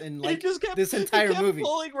cops in He like just kept, this he entire kept movie.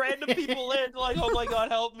 pulling random people in, like, "Oh my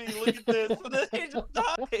God, help me! Look at this!" And then he just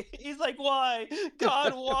died. He's like, "Why,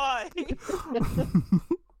 God, why?"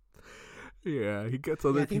 Yeah, he gets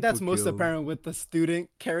other Yeah, I think that's people most killed. apparent with the student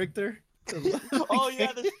character. Oh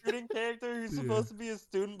yeah, the student character who's supposed to be a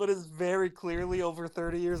student, but is very clearly over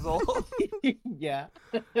 30 years old. Yeah.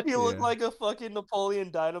 He looked Yeah. like a fucking Napoleon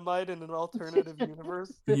Dynamite in an alternative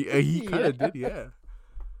universe. Yeah, he kind of Yeah. did, yeah.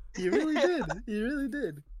 You really did. You really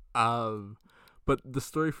did. But the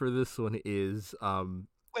story for this one is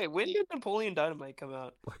Wait, when did Napoleon Dynamite come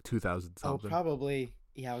out? like 2000 Oh, something. probably.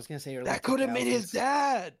 Yeah, I was gonna say early That could have been his 2000s.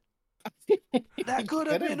 dad. That could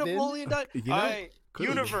have been Could've been. Napoleon Dynamite. You know, Alright,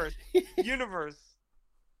 could've been. universe.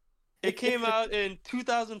 It came out in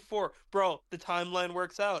 2004, bro. The timeline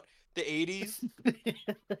works out. The 80s.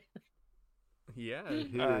 Yeah,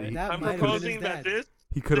 Alright, That I'm might have been proposing his that dad.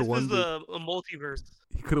 he could this have is wondered. a multiverse.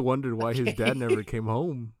 He could have wondered why his dad Okay. never came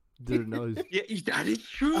home. Didn't know. His, Yeah, that is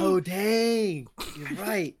true. Oh dang! You're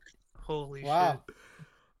right. Holy Wow. shit.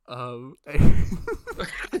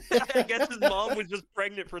 I guess his mom was just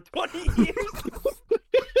pregnant for 20 years.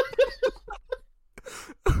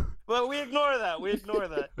 But we ignore that.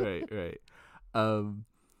 right.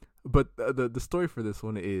 But the story for this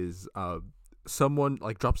one is someone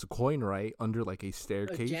like drops a coin right under like a A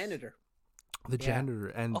staircase. janitor. The Yeah. janitor,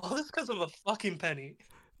 and All this because of a fucking penny.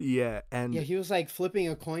 yeah, and Yeah, he was like flipping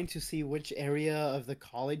a coin to see which area of the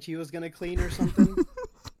college he was gonna clean or something.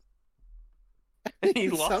 And he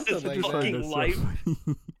lost Something his like that. fucking That's so life.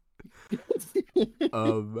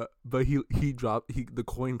 funny. But he dropped the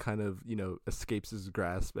coin kind of escapes his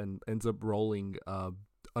grasp and ends up rolling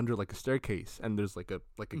under like a staircase, and there's like a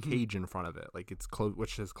Mhm. cage in front of it, like it's closed,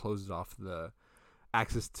 which has closed off the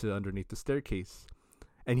access to underneath the staircase.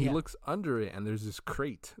 And he Yeah. looks under it, and there's this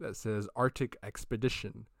crate that says Arctic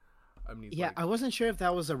Expedition. I mean, he's Yeah, like, I wasn't sure if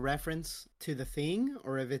that was a reference to the thing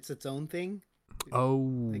or if it's its own thing. oh,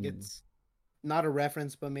 Like it's not a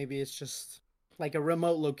reference, but maybe it's just like a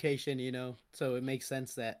remote location, so it makes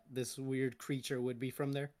sense that this weird creature would be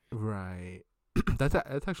from there. right. That's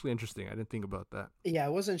actually interesting. I didn't think about that. Yeah, I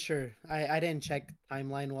wasn't sure. I didn't check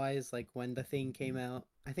timeline wise, like when the thing came out.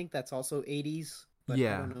 I think that's also 80s, but I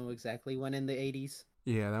Yeah. don't know exactly when in the 80s.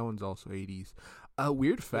 Yeah, that one's also 80s.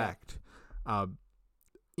 Weird fact.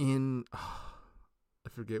 In I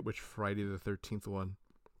forget which Friday the 13th one.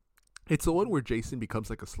 It's the one where Jason becomes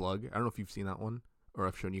like a slug. I don't know if you've seen that one or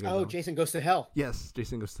I've shown you guys. Oh, that Jason Goes to Hell. Yes,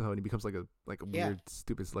 Jason Goes to hell and he becomes like a Yeah. weird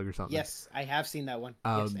stupid slug or something. Yes, I have seen that one.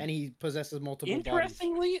 Yes, and he possesses multiple bodies.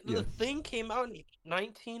 Interestingly, Yeah. the Thing came out in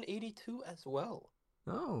 1982 as well.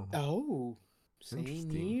 Oh. Oh, same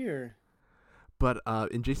Interesting. year. But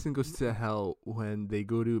in Jason Goes to Hell, when they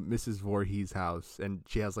go to Mrs. Voorhees' house and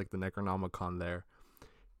she has like the Necronomicon there,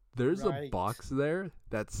 there's a Right. box there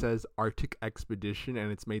that says Arctic Expedition,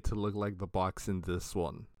 and it's made to look like the box in this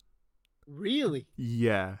one. Really?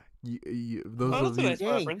 Yeah. Those Oh, of that's a you, nice Dang.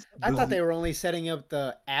 reference. I Those- thought they were only setting up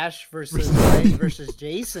the Ash versus Freddy versus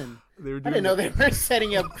Jason. they were I doing didn't know they were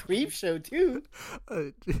setting up Creepshow too.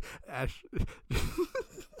 Ash.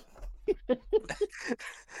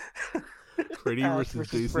 Freddy Ash versus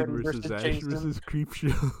versus Jason Freddy versus versus Ash Jason. versus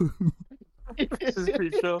Creepshow. This is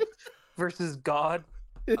Creepshow versus God.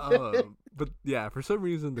 But yeah, for some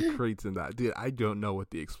reason the crate's in that. Dude, I don't know what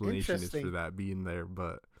the explanation is for Interesting. that being there,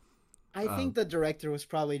 but I think the director was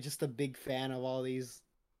probably just a big fan of all these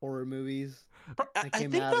horror movies that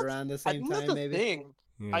came out around the I same think that's time. the Maybe. thing.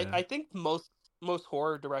 yeah. I think most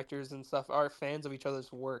horror directors and stuff are fans of each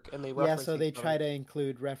other's work, and they Yeah, reference so they each try other. to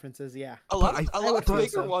include references. Yeah. A lot But of, I- a I lot would of think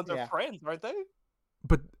bigger so, ones yeah. are friends, aren't they?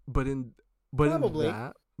 But in Probably.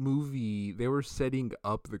 that movie they were setting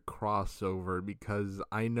up the crossover because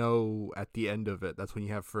I know at the end of it that's when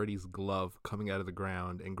you have Freddy's glove coming out of the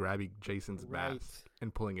ground and grabbing Jason's Right. mask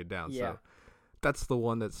and pulling it down. Yeah. So that's the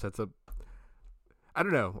one that sets up. I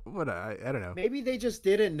don't know what I don't know. Maybe they just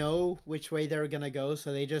didn't know which way they were gonna go,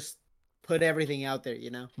 so they just put everything out there. You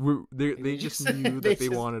know. They They just just- knew they that they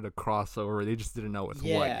just- wanted a crossover. They just didn't know with what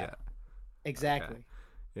Yeah. yet. Exactly.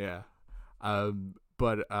 Yeah.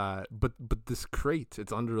 But this crate,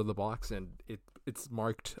 it's under the box and it's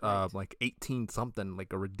marked Right. like 18 something,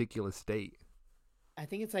 like a ridiculous date. I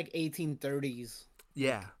think it's like 1830s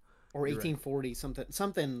Yeah. or You're right. 1840s,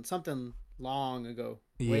 something long ago.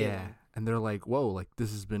 Way Yeah. long. And they're like, "Whoa, like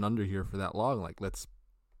this has been under here for that long. Like let's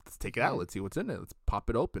take it out. Mhm. Let's see what's in it. Let's pop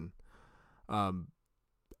it open."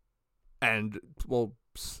 And well,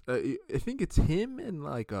 I think it's him and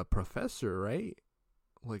like a professor, right?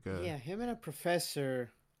 Like a Yeah, him and a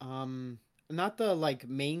professor. Not the like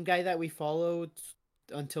main guy that we followed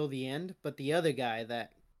until the end, but the other guy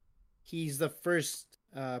that he's the first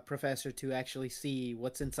professor to actually see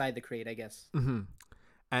what's inside the crate, I guess. Mhm.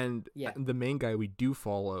 And Yeah. the main guy we do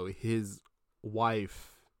follow, his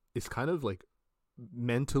wife is kind of like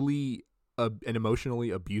mentally and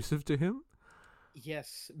emotionally abusive to him.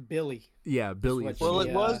 Yes, Billy. Yeah, Billy. what is Well, like-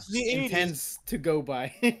 it was the 80s. intends to go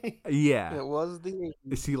by. yeah. It was the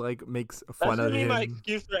 80s. He like makes That's fun gonna of be him. my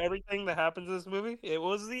excuse for everything that happens in this movie. It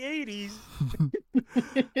was the 80s.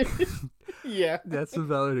 Yeah. That's a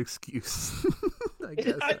valid excuse. I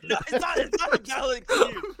guess. No, it's not a valid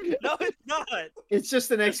excuse. No, it's not. It's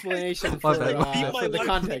just an explanation My for, bad, my bad. for the My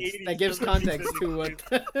life in the context. 80s That gives doesn't context to make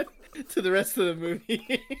what to the rest of the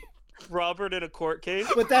movie. Robert in a court case.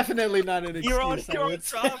 But definitely not an excuse. You're on I would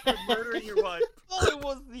say. trial for murdering your wife. Well, it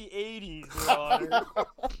was the 80s, Your Honor.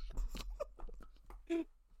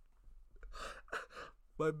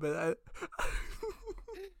 My bad.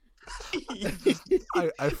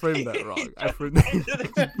 I framed that wrong. I framed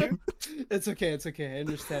that. It's okay. It's okay. I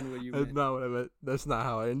understand what you That's meant. not what I meant. That's not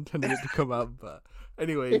how I intended it to come out. But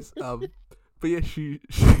anyways, but yeah, she's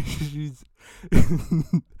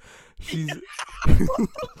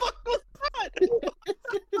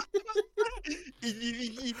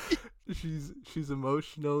she's she's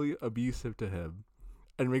emotionally abusive to him,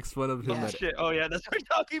 and makes fun of him Oh, at shit. Oh, yeah, that's what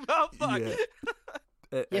we're talking about. Fuck. Yeah.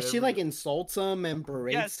 Yeah, she like insults him and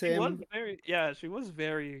berates she was him. very. Yeah, she was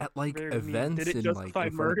very. at like very mean. events Did it and like justify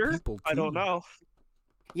in front of murder? people I don't too. know.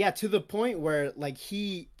 Yeah, to the point where like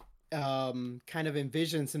he kind of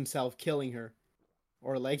envisions himself killing her,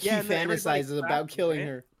 or like Yeah, he and then everybody fantasizes about claps him, killing right?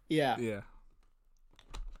 her. Yeah. Yeah.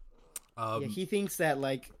 Yeah, he thinks that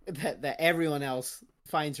like that everyone else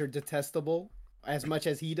finds her detestable as much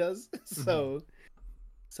as he does.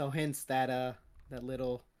 So hence that that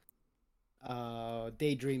little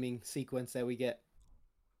daydreaming sequence that we get.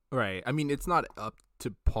 Right. I mean, it's not up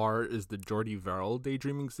to par as the Jordy Verrill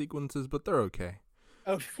daydreaming sequences, but they're okay.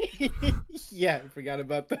 Oh, yeah, I forgot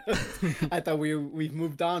about that. I thought we've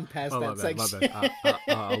moved on past Oh, that my bad, my section. bad.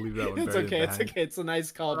 I'll leave that one It's buried okay. in It's the okay. It's a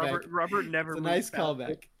nice callback. Robert never. It's a moved nice past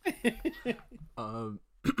it. callback.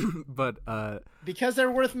 But Because they're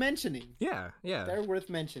worth mentioning. yeah. They're worth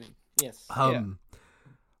mentioning. Yes. But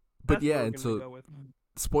That's yeah, what we're and gonna so go with.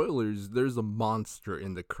 spoilers. There's a monster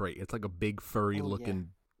in the crate. It's like a big furry Oh, yeah. looking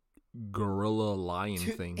gorilla lion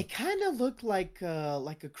thing. It kind of looked like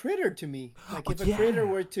a critter to me. Like Oh, if a critter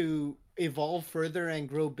yeah. were to evolve further and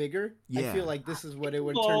grow bigger, I Yeah. feel like this is what it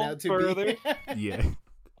would turn Evolve out to further? be. Yeah.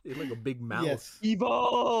 It's like a big mouth. Yes.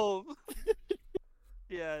 Evolve.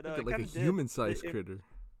 Yeah, no, Like, it like a kind of did. human-sized critter.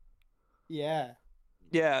 Yeah.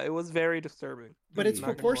 Yeah, it was very disturbing. But its Not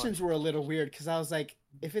gonna lie. proportions were a little weird because I was like,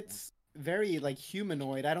 if it's very like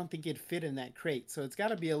humanoid, I don't think it'd fit in that crate. So it's got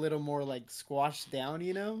to be a little more like squashed down,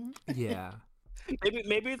 you know? Yeah.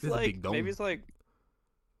 Maybe it's There's a like big dome. maybe it's like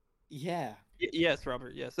Yeah. yes,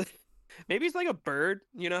 Robert, yes. Maybe it's like a bird.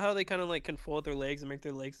 You know how they kind of like can fold their legs and make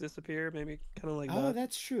their legs disappear? Maybe kind of like Oh, that.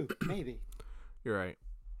 that's true. Maybe. You're right.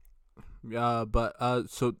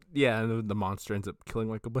 So yeah, and the monster ends up killing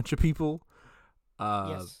like a bunch of people.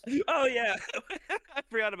 Yes. Oh yeah, I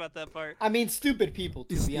forgot about that part. I mean, stupid people,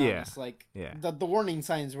 to be Yeah. honest. Like, Yeah. the warning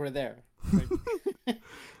signs were there. Like,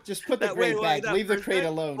 just put the That- crate wait, back. that Leave the first crate guy-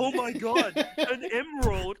 alone. Oh my god, an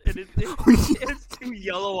emerald, and it's two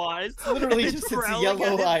yellow eyes. Literally and just its growling at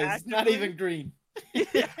yellow him eyes, not actively. even green.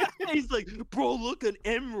 Yeah, he's like, bro, look, an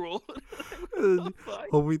emerald. What the fuck?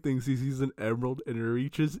 Homie thinks he sees an emerald and it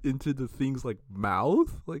reaches into the thing's like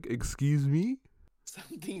mouth. Like, excuse me.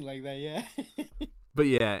 Something like that, yeah. But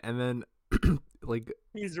yeah, and then like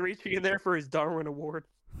He's reaching in there for his Darwin Award,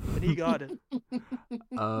 and he got it.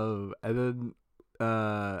 and then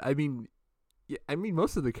I mean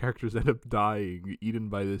most of the characters end up dying, eaten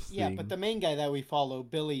by this Yeah, thing. but the main guy that we follow,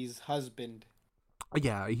 Billy's husband,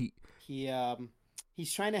 Yeah,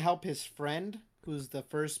 he's trying to help his friend, who's the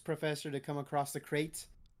first professor to come across the crate.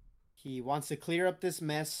 He wants to clear up this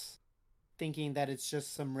mess, thinking that it's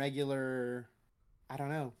just some regular, I don't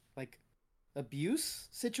know, like abuse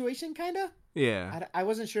situation, kind of. yeah. I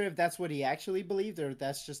wasn't sure if that's what he actually believed or if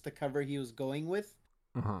that's just the cover he was going with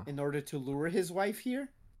Uh-huh. in order to lure his wife here.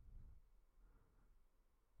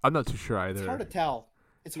 I'm not too sure either. It's hard to tell.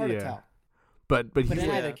 It's hard Yeah. to tell. But But he's in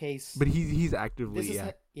Yeah. either case, but he's actively This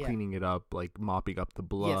is yeah. cleaning it up, like mopping up the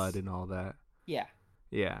blood Yes. and all that. yeah.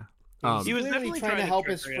 Yeah. He's He was clearly definitely trying to trying to help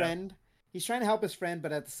trick his her, yeah. friend. He's trying to help his friend,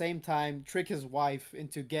 but at the same time, trick his wife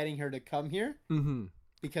into getting her to come here Mm-hmm.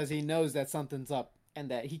 because he knows that something's up and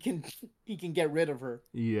that he can get rid of her.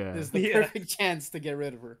 Yeah. This is the Yeah. perfect chance to get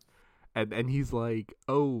rid of her. And he's like,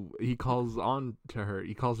 oh, he calls on to her.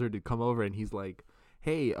 He calls her to come over, and he's like,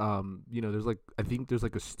 hey, there's like, I think there's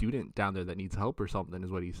like a student down there that needs help or something,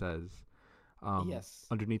 is what he says. Yes.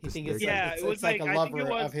 Underneath He the thinks it's, staircase. Yeah, like, it was it's like like- a I think it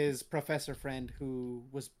lover was- of his professor friend who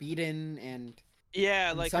was beaten and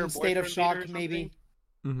Yeah, in like some her state of boyfriend beat her shock, or maybe.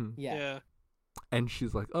 Mm-hmm. Yeah. Yeah. And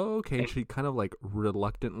she's like, oh, okay. And she kind of like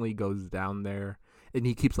reluctantly goes down there, and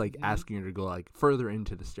he keeps like Mhm. asking her to go like further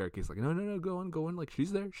into the staircase. Like, no, go on. Like,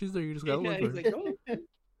 she's there. You just gotta Yeah, look he's for like, her.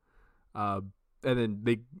 oh. And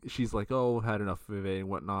then she's like, oh, had enough of it and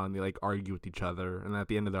whatnot. And they like argue with each other. And at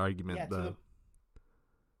the end of the argument, Yeah,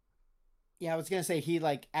 Yeah, I was gonna say he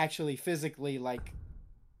like actually physically like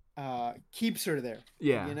keeps her there.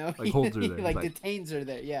 yeah, You know, like holds her he there. like Like, detains her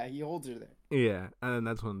there. Yeah, he holds her there. yeah, and then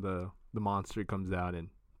that's when the monster comes out and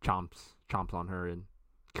chomps on her and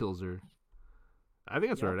kills her. I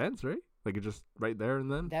think that's where it ends, right? Like, it just right there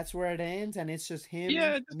and then. That's where it ends, and it's just him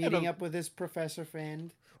Yeah, just meeting kinda- up with his professor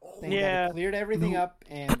friend. Saying that Yeah. it cleared everything No. up,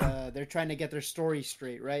 and they're trying to get their story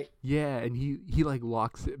straight, right? Yeah, and he like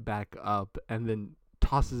locks it back up and then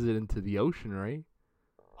tosses it into the ocean, right?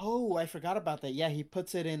 Oh, I forgot about that. Yeah, he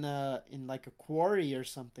puts it in like a quarry or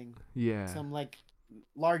something, Yeah, some like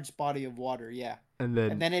large body of water. Yeah, and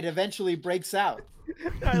then, and then it eventually breaks out.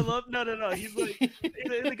 I love no. He's like,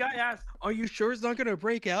 the guy asks, "Are you sure it's not gonna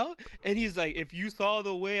break out?" And he's like, "If you saw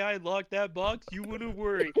the way I locked that box, you wouldn't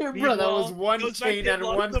worry." Bro, that Meanwhile, was one goes back chain to and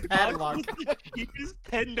unlock one the box. padlock. He used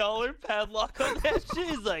 $10 padlock on that shit.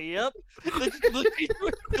 He's like, "Yep." Look, he's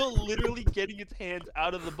still literally getting his hands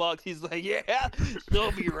out of the box. He's like, "Yeah,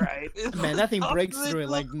 she'll be right." Man, that thing Stop breaks this through it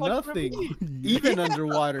like motherfucker for nothing, me. even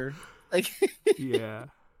underwater. Like, yeah,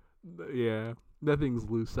 yeah, that thing's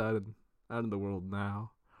loose out in the world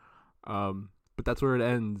now. But that's where it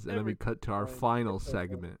ends, and then we cut to our final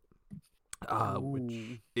segment, which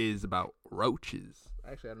Ooh. is about roaches.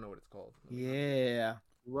 Actually, I don't know what it's called. yeah,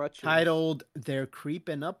 Rutches. titled "They're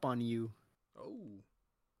Creeping Up on You." Oh.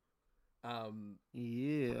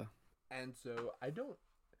 Yeah. And so I don't.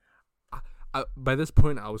 By this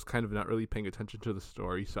point, I was kind of not really paying attention to the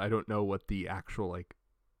story, so I don't know what the actual like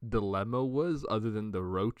dilemma was, other than the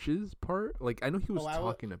roaches part. Like, I know he was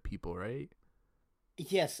talking to people, right?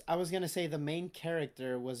 Yes, I was gonna say the main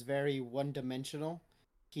character was very one-dimensional.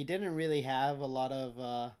 He didn't really have a lot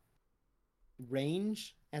of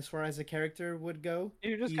range as far as a character would go.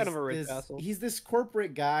 You're just kind of a red castle. He's this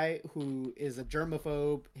corporate guy who is a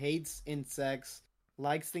germaphobe, hates insects,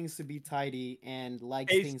 likes things to be tidy, and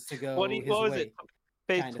likes He's- things to go What his was way. it?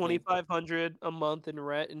 paid kind of thing. $2,500 a month in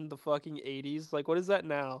rent in the fucking 80s. Like, what is that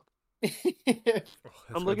now? Oh,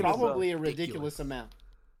 I'm looking this up. Probably a ridiculous amount.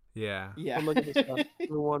 Yeah. Yeah. I'm looking this up. Give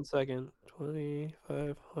me 1 second.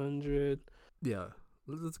 2,500. Yeah.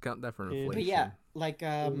 Let's count that for Yeah. inflation. But yeah, like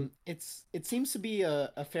it seems to be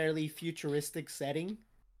a fairly futuristic setting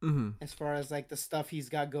Mm-hmm. as far as like the stuff he's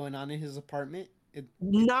got going on in his apartment. It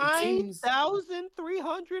seems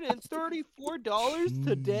 $9,334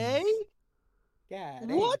 today? yeah,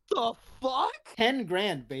 What the fuck? 10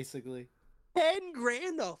 grand basically. 10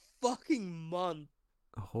 grand a fucking month.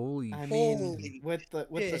 Holy I shit. mean, Holy with the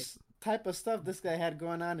shit. type of stuff this guy had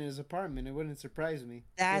going on in his apartment, it wouldn't surprise me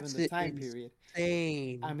That's given the time period.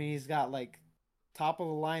 insane. I mean, he's got like top of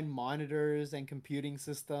the line monitors and computing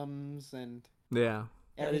systems, and Yeah.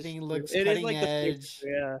 everything looks It is cutting like the edge.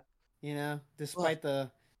 future, yeah. You know, despite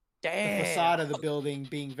the Damn. facade of the building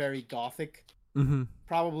being very gothic, Mm-hmm.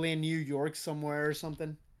 probably in New York somewhere or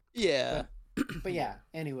something. Yeah. But yeah,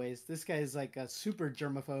 anyways, this guy's like a super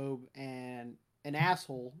germaphobe and an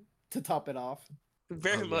asshole to top it off.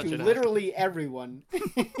 Very Oh, much To an literally everyone.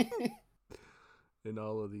 In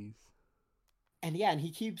all of these. And yeah, and he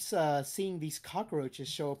keeps seeing these cockroaches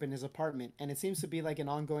show up in his apartment, and it seems to be like an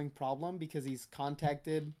ongoing problem because he's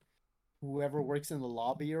contacted whoever works in the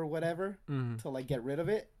lobby or whatever Mm-hmm. to like get rid of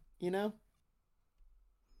it, you know?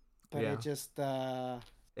 But Yeah. it just It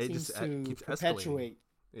seems just to keeps escalating. perpetuate.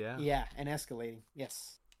 Yeah. Yeah, and escalating.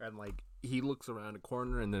 Yes. And like he looks around a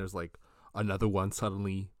corner and there's like another one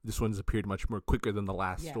suddenly. This one's appeared much more quicker than the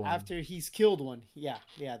last Yeah, one. after he's killed one. Yeah,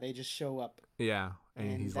 they just show up. Yeah.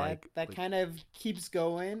 And he's that like kind of keeps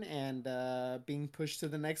going and being pushed to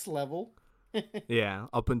the next level. yeah,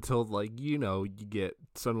 up until like, you get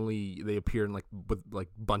suddenly they appear in like with like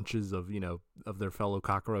bunches of, of their fellow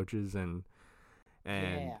cockroaches and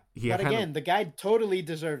Yeah. he But kind again, the guy totally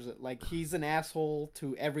deserves it. Like, he's an asshole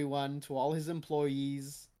to everyone, to all his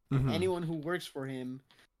employees, and Mhm. anyone who works for him.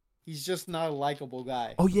 He's just not a likable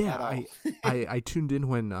guy. Oh yeah, at all. I tuned in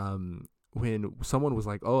when someone was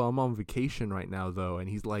like, "Oh, I'm on vacation right now though." And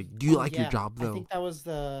he's like, "Do you like your Yeah, job I though?" think that was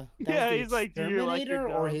the He's like, "Do you like your exterminator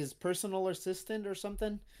or job?" his personal assistant or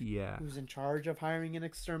something Yeah. who's in charge of hiring an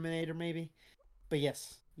exterminator, maybe. But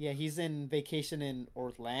yes, yeah, he's in vacation in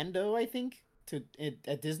Orlando, I think,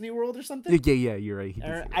 at Disney World or something. Yeah, you're right. He did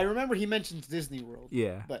say I that. remember he mentioned Disney World.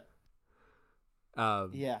 Yeah. But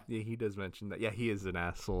Yeah, he does mention that. Yeah, he is an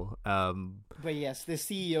asshole. But yes, the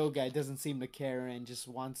CEO guy doesn't seem to care and just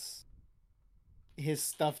wants his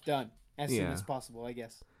stuff done as soon Yeah. as possible, I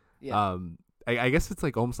guess. Yeah. I guess it's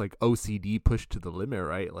like almost like OCD pushed to the limit,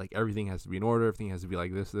 right? Like everything has to be in order. Everything has to be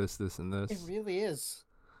like this, and this. It really is.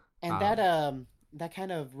 And that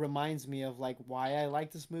kind of reminds me of like why I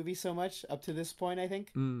like this movie so much up to this point, I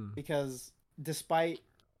think. Mm. Because despite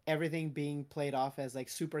everything being played off as like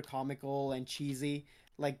super comical and cheesy,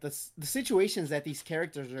 like the situations that these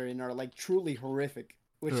characters are in are like truly horrific,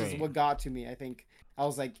 which is Right. what got to me, I think. I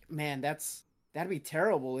was like, man, that'd be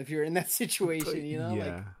terrible if you're in that situation, you know?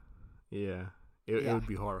 Yeah. Yeah. It Yeah. would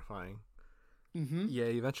be horrifying. Mm-hmm. Yeah,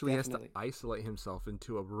 he eventually has Definitely. to isolate himself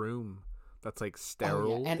into a room that's like Oh, yeah,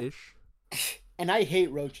 sterile-ish. And I hate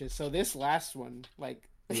roaches, so this last one, like,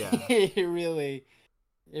 Yeah. it really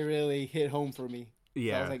hit home for me.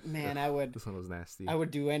 Yeah. So I was like, man, This one was nasty. I would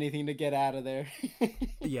do anything to get out of there.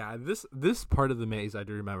 Yeah, this part of the maze I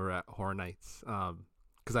do remember at Horror Nights.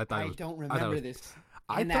 Because I thought I it was, don't thought it remember was- this.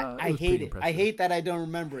 I And thought I it was hate pretty it. I impressive. hate that I don't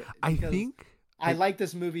remember it. I because think I like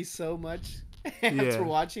this movie so much after Yeah.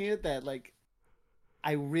 watching it that like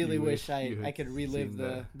I really You wish wish you I had could relive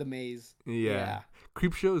seen the maze. yeah.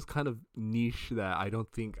 Creepshow is kind of niche that I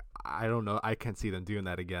don't know. I can't see them doing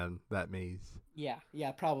that again. That maze.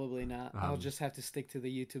 Yeah, probably not. I'll Um, just have to stick to the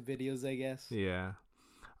YouTube videos, I guess. Yeah.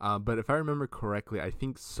 But if I remember correctly, I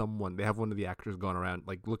think they have one of the actors going around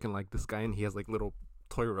like looking like this guy, and he has like little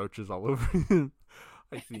toy roaches all over him.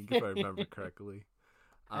 I think if I remember correctly.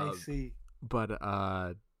 I see. But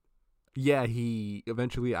yeah, he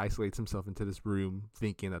eventually isolates himself into this room,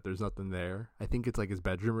 thinking that there's nothing there. I think it's like his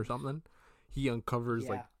bedroom or something. He uncovers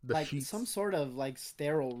like the sheets. some sort of like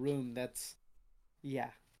sterile room that's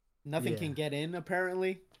nothing Yeah. can get in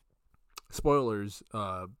apparently. Spoilers,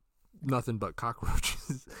 nothing but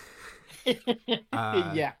cockroaches.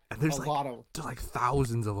 Yeah, And there's a like lot of. there's like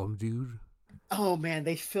thousands of them, dude. Oh man,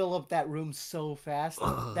 they fill up that room so fast.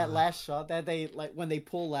 Ugh. That last shot that they like when they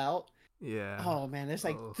pull out. Yeah. Oh man, there's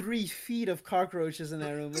like Ugh. 3 feet of cockroaches in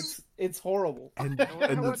that room. It's horrible. And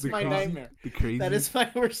That's my nightmare. The crazy. That is my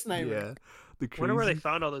worst nightmare. Yeah. The crazy. Wonder where they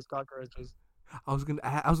found all those cockroaches. I was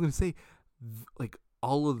gonna say, like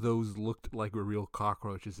all of those looked like real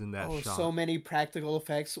cockroaches in that shot. So many practical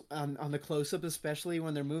effects on the close up, especially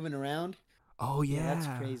when they're moving around. Oh yeah, that's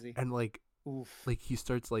crazy. And like Oof. he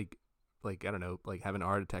starts like I don't know, like having a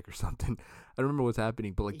heart attack or something. I don't remember what's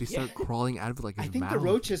happening, but like they start crawling out of like his mouth. I think the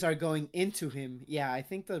roaches are going into him. Yeah, I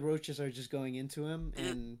think the roaches are just going into him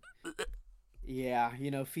and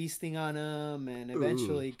feasting on him and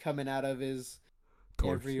eventually coming out of his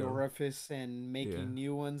every orifice and making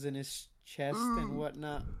new ones in his chest and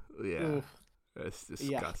whatnot. Yeah. Oof. That's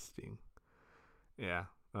disgusting. Yeah.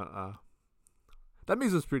 That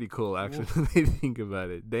makes us pretty cool, actually, when they think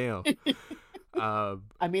about it. Damn.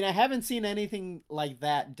 I mean, I haven't seen anything like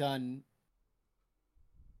that done.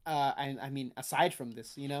 I mean, aside from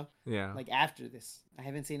this, Yeah. like after this, I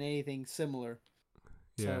haven't seen anything similar.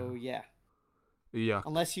 So yeah.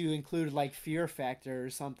 Unless you include like Fear Factor or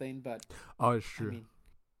something, but it's true. I mean,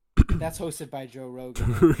 that's hosted by Joe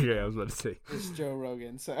Rogan. Yeah, I was about to say it's Joe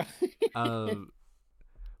Rogan. So.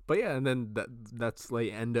 But yeah, and then that's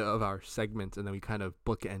like end of our segment, and then we kind of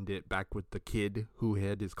bookend it back with the kid who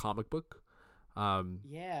had his comic book.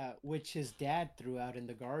 Which his dad threw out in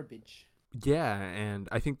the garbage. Yeah, and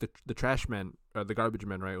I think the trash men, the garbage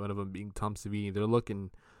men, right? One of them being Tom Savini. They're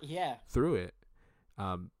looking through it.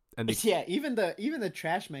 And they, even the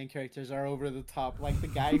trash man characters are over the top. Like the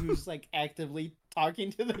guy who's like actively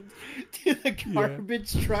talking to the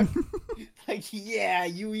garbage truck. Like,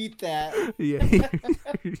 you eat that. Yeah.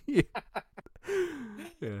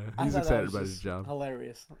 He's excited about his job.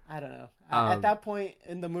 Hilarious. I don't know. At that point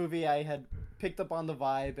in the movie, I had picked up on the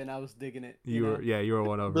vibe and I was digging it. You were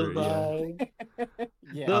won over. The vibe.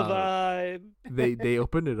 Yeah. The vibe. They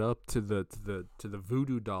opened it up to the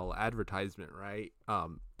voodoo doll advertisement, right?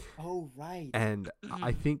 Oh right. And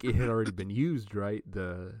I think it had already been used, right?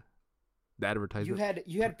 The advertisement.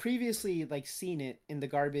 You had previously like seen it in the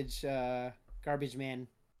garbage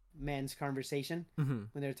man's conversation when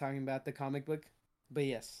they were talking about the comic book. But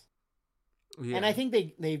yes. Yeah. And I think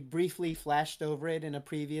they briefly flashed over it in a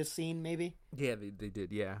previous scene, maybe. Yeah, they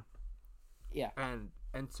did. Yeah. Yeah.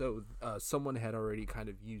 And so someone had already kind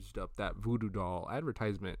of used up that voodoo doll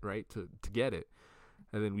advertisement, right, to get it.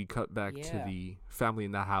 And then we cut back to the family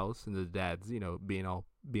in the house, and the dad's, being all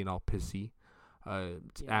pissy,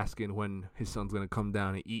 asking when his son's gonna come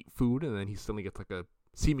down and eat food, and then he suddenly gets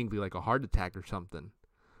seemingly like a heart attack or something.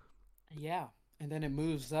 Yeah, and then it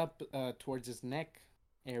moves up towards his neck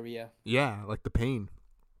area. Yeah, like the pain.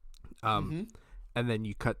 And then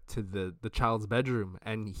you cut to the child's bedroom,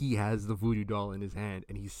 and he has the voodoo doll in his hand,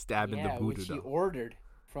 and he's stabbing the voodoo doll. Which he ordered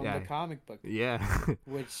from the comic book. Yeah.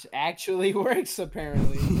 Which actually works,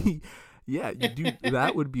 apparently. Yeah,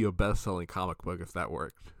 that would be a best-selling comic book if that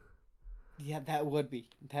worked. Yeah, that would be.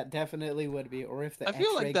 That definitely would be. Or if the I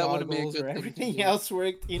feel like that would be or everything else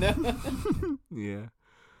worked, Yeah.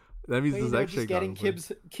 That means there's actually just getting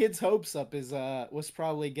kids' hopes up was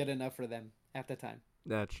probably good enough for them at the time.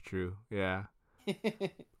 That's true. Yeah.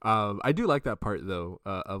 I do like that part though,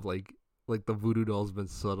 of like the voodoo doll's been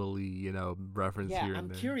subtly, referenced here and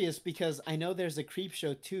there. I'm curious because I know there's a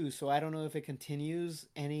Creepshow too, so I don't know if it continues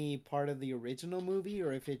any part of the original movie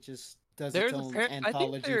or if it just does its own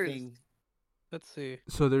anthology thing. Let's see.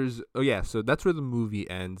 So so that's where the movie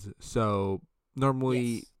ends. So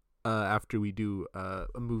normally after we do a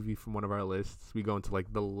movie from one of our lists, we go into like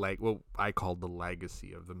what I call the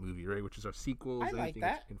legacy of the movie, right? Which is our sequels. I like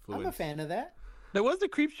that. I'm a fan of that. There was a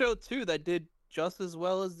Creepshow too that did just as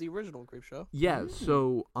well as the original Creepshow. Yeah.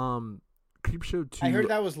 So Creepshow 2. I heard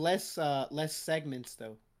that was less segments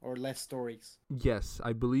though, or less stories. Yes,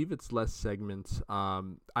 I believe it's less segments.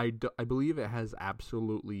 I believe it has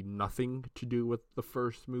absolutely nothing to do with the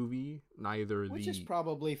first movie. Which is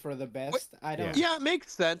probably for the best. I don't. Yeah, it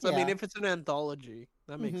makes sense. I mean, if it's an anthology,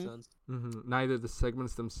 that makes sense. Neither the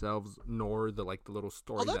segments themselves nor the little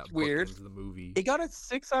story that weird. bookends the movie. It got a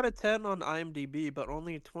 6 out of 10 on IMDb, but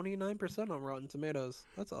only 29% on Rotten Tomatoes.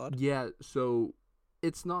 That's odd. Yeah, so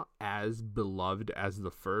it's not as beloved as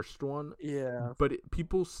the first one. Yeah. But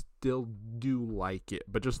people still do like it,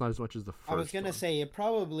 but just not as much as the first one. I was going to say it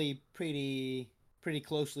probably pretty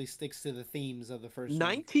closely sticks to the themes of the first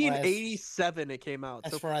 1987 it came out.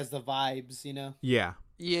 As far as the vibes, Yeah.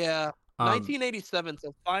 Yeah. 1987,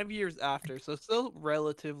 so 5 years after, so still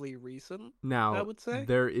relatively recent. Now, I would say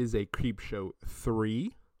there is a Creepshow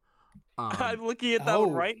 3. I'm looking at that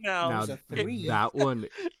one right now. Now,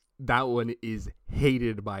 that one is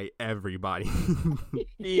hated by everybody.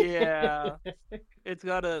 Yeah. It's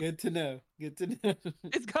got a Good to know. Good to know.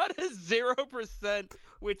 it's got a 0%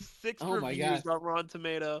 with 6 Oh my reviews God. on Rotten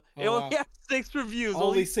Tomato. Oh, It only wow. has 6 reviews.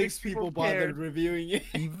 Only 6 people people bothered cared. reviewing it.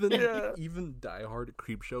 Even Yeah. even diehard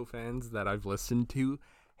Creepshow fans that I've listened to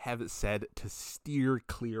have said to steer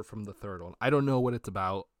clear from the third one. I don't know what it's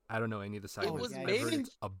about. I don't know any of the segments. was I've made heard in-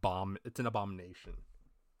 it's a bomb. It's an abomination.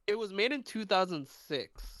 It was made in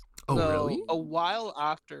 2006. Oh, so really? A while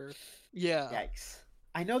after. Yeah. Yikes.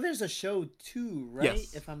 I know there's a show too, right?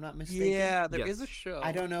 Yes. If I'm not mistaken. Yeah, there is Yes. a show.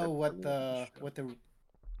 I don't know what What the show? what the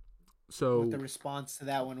So what the response to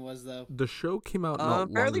that one was though. the show came out not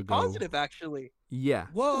long Fairly ago. positive actually. Yeah.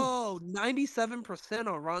 Whoa, 97%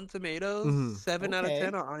 on Rotten Tomatoes, Mhm. 7 out of Okay.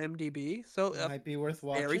 10 on IMDb. So Might be worth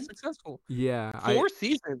very watching. successful. Yeah. 4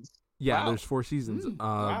 seasons. Yeah. Wow. There's 4 seasons.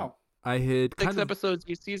 Wow. I had 6 kind of episodes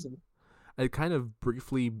each season. I kind of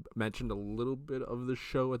briefly mentioned a little bit of the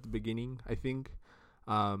show at the beginning, I think.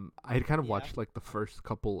 I had kind of Yeah. watched like the first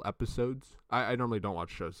couple episodes. I normally don't watch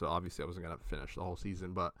shows, so obviously I wasn't going to finish the whole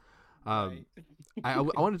season, but Right. I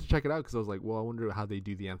wanted to check it out because I was like, well, I wonder how they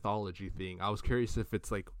do the anthology thing. I was curious if it's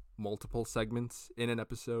like multiple segments in an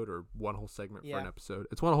episode or one whole segment for an Yeah. episode.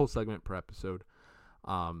 It's one whole segment per episode.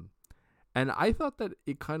 And I thought that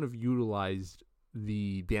it kind of utilized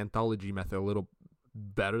the anthology method a little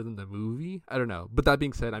better than the movie. I don't know. But that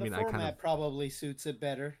being said, I The mean, I format kind of probably suits it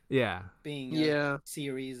better, yeah. being Yeah. a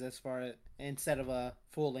series as far as instead of a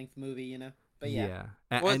full length movie, you know. But yeah,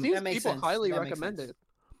 And, Well, it and seems that makes people sense. highly That makes recommend sense. it.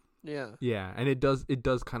 Yeah. yeah, and it does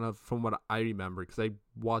kind of, from what I remember, because I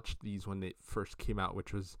watched these when they first came out,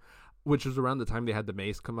 which was around the time they had the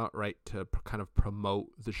Maze come out, right, to kind of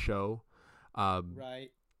promote the show. right.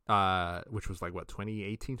 Which was like what,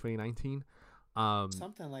 2018, 2019.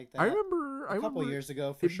 Something like that. I remember a couple years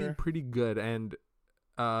ago for it sure. being pretty good, and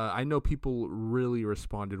I know people really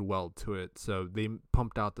responded well to it, so they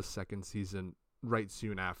pumped out the second season right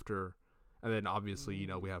soon after, and then obviously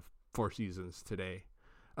we have 4 seasons today,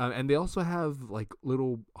 and they also have like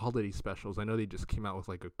little holiday specials. I know they just came out with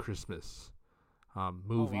like a Christmas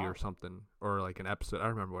movie wow. or something, or like an episode. I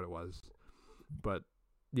don't remember what it was, but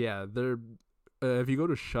yeah, they're if you go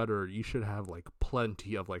to Shudder, you should have like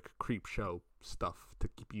plenty of like Creepshow stuff to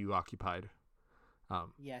keep you occupied.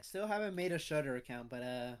 Yeah, still haven't made a Shudder account, but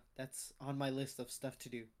that's on my list of stuff to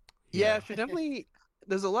do. Yeah, she definitely.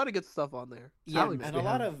 There's a lot of good stuff on there. Yeah, Alex, and they a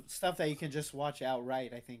lot have- of stuff that you can just watch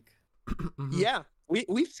outright, I think. Mhm. Yeah,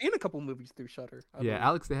 we've seen a couple movies through Shudder. Yeah,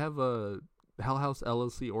 Alex, they have Hell House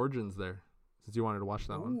LLC Origins there. Since you wanted to watch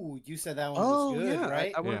that one, Ooh, you said that one Oh was good, yeah,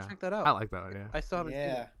 right? I want Yeah. to check that out. I like that one. Yeah, I still haven't seen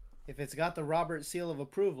Yeah. it. If it's got the Robert seal of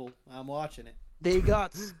approval, I'm watching it. They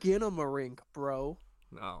got Skinamarink, bro.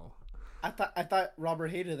 no, I thought Robert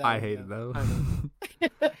hated that. I one, hated though.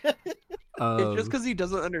 that. It's just because he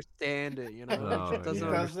doesn't understand it, you know. Oh, He just doesn't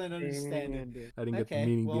yeah. Doesn't understand it. I didn't get the Okay,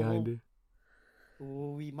 meaning well, behind it.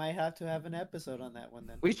 Ooh, we might have to have an episode on that one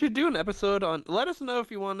then. We should do an episode on. Let us know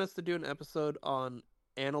if you want us to do an episode on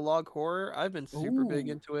analog horror. I've been super big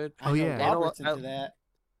Ooh. into it. I Oh, know yeah. Robert's Analog- into that.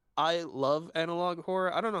 I love analog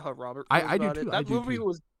horror. I don't know how Robert I- feels I do about it. too, I That do movie too.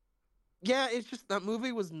 was. Yeah, it's just that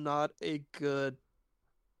movie was not a good.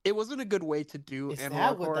 It wasn't a good way to do Is analog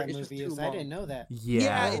that what horror. that It's just movie too is? I long. didn't know that.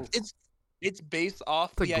 Yeah, Oh. It's based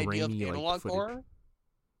off It's like the idea of grainy, like, analog footage. horror.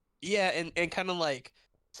 Yeah, and kind of like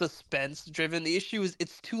suspense driven. The issue is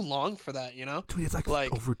it's too long for that, you know? dude, it's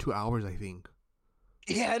like over 2 hours, I think.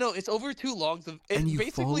 Yeah, I know it's over too long. It's And you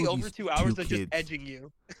basically follow over these 2 hours two of just kids. edging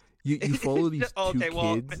you. You It's follow these just- two okay,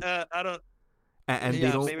 well, kids, I don't. and yeah,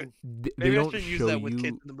 they don't maybe- they Maybe I don't shouldn't use show that with you.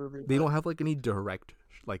 kids in the movie. They but- don't have like any direct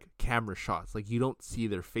like camera shots. Like you don't see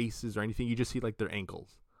their faces or anything. You just see like their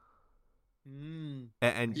ankles, and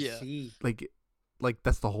Yeah. See. like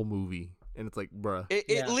that's the whole movie, and it's like, bruh. It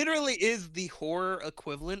Yeah. literally is the horror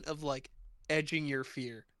equivalent of like edging your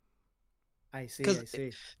fear. I see. 'Cause I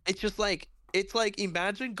see. It's just like it's like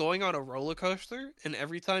imagine going on a roller coaster and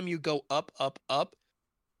every time you go up, up, up,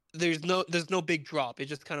 there's no big drop. It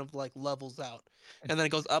just kind of like levels out. And then it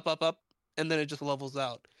goes up, up, up, and then it just levels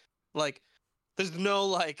out. Like there's no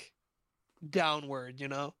like downward, you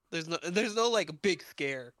know? There's no like big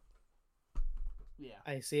scare. Yeah.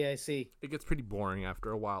 I see. I see. It gets pretty boring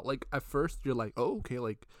after a while. Like at first you're like, oh, okay.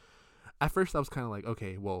 Like at first I was kind of like,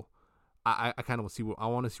 okay, well, I kind of I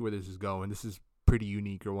want to see where this is going. This is pretty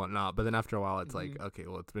unique or whatnot. But then after a while, it's like, okay,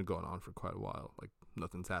 well, it's been going on for quite a while. Like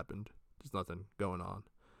nothing's happened. There's nothing going on.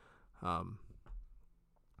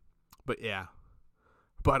 But yeah.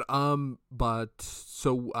 But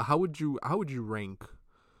so how would you rank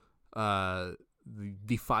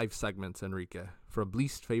the 5 segments, Enrique, from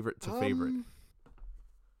least favorite to favorite?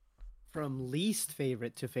 From least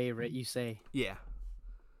favorite to favorite, you say? Yeah.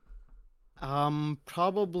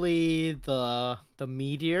 Probably the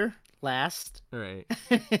meteor last, All right.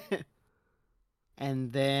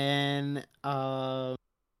 and then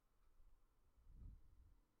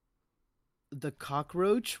the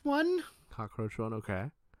cockroach one. Cockroach one. Okay.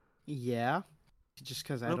 Yeah, just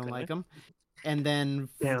because I don't Okay. like them. And then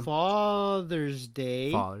Damn. Father's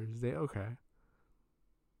Day. Father's Day. Okay.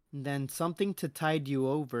 And then something to tide you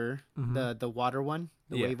over. Mhm. The water one,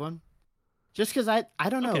 the Yeah. wave one. Just because I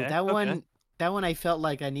don't know Okay, that okay. one I felt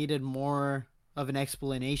like I needed more of an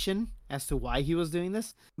explanation as to why he was doing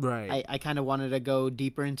this. Right. I kind of wanted to go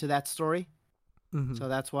deeper into that story, Mhm. so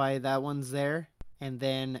that's why that one's there. And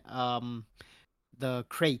then the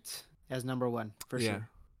crate as number one for Yeah. sure.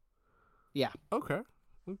 Yeah. Okay.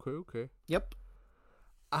 Okay. Yep.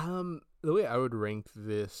 The way I would rank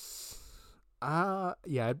this,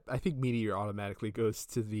 yeah, I think Meteor automatically goes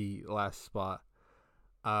to the last spot.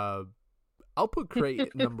 I'll put Crate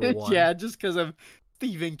at number one. Yeah, just because of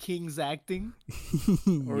Stephen King's acting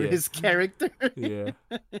or Yeah. his character. Yeah.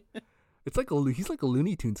 It's like he's like a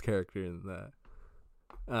Looney Tunes character in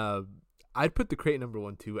that. I'd put the Crate number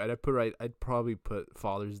one too. I'd probably put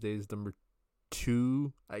Father's Day as number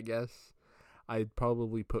two, I guess. I'd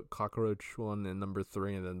probably put Cockroach one at number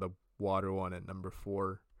three, and then the Water one at number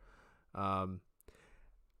four.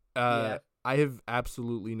 Yeah. I have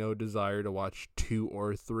absolutely no desire to watch 2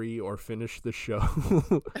 or 3 or finish the show.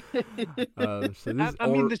 So this I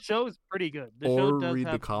mean, the show is pretty good. The show or does read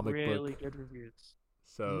the have comic really book. good reviews.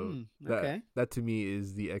 So Okay. that to me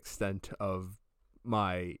is the extent of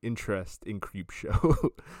my interest in Creepshow.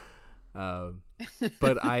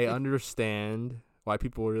 But I understand why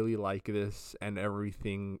people really like this and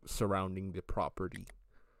everything surrounding the property.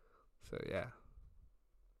 So yeah.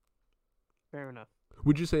 Fair enough.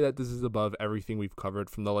 Would you say that this is above everything we've covered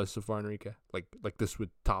from the list so far, Enrique? Like this would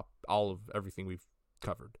top all of everything we've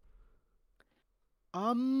covered?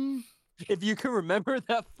 If you can remember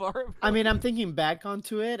that far, I mean, I'm thinking back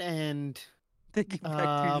onto it, and thinking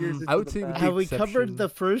back 2 years into I would the say with past. the have we exception- covered the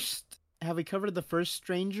first? Have we covered the first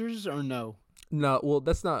Strangers or no? No, well,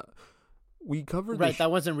 that's not. We covered Right,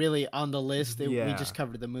 that wasn't really on the list. We Yeah. just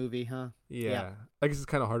covered the movie, huh? yeah. I guess it's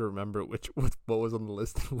kind of hard to remember what was on the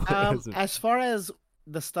list and what wasn't. As far as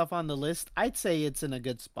the stuff on the list, I'd say it's in a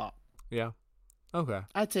good spot. Yeah. Okay.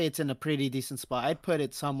 I'd say it's in a pretty decent spot. I'd put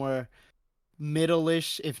it somewhere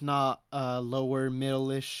middle-ish, if not lower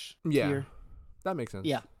middle-ish Yeah. tier. That makes sense.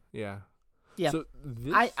 Yeah. Yeah. Yeah. So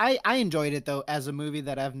this, I enjoyed it though, as a movie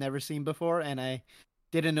that I've never seen before and I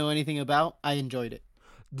didn't know anything about. I enjoyed it.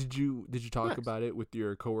 did you talk Nice. about it with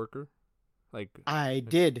your coworker? Like I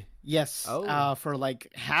did, yes. Oh. For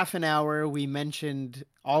like half an hour, we mentioned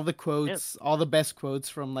all the quotes, all the best quotes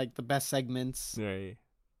from like the best segments. yeah.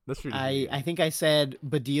 That's pretty I think I said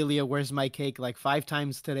Bedelia, where's my cake like 5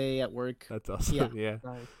 times today at work. That's awesome. Yeah. Yeah.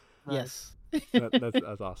 Nice. Yes.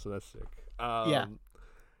 That's awesome. That's sick. Yeah.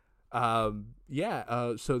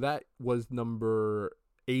 So that was number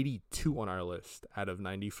 82 on our list out of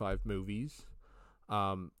 95 movies.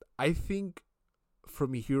 I think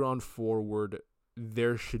from here on forward,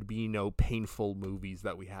 there should be no painful movies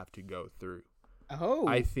that we have to go through. Oh,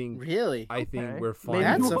 I think really? I think Okay. we're fine.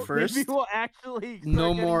 That's a Maybe first. we'll actually start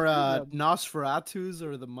No getting more through them. Nosferatus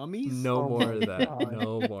or the mummies? No Oh more my of that. God.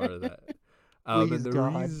 No more of that. Please, And the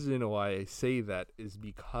God. reason why I say that is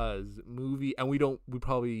because we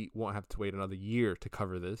probably won't have to wait another year to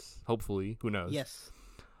cover this. Hopefully, who knows? Yes.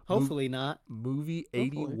 Hopefully not. Movie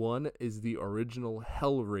Hopefully. 81 is the original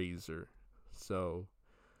Hellraiser. So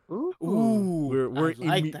Ooh. Ooh, we're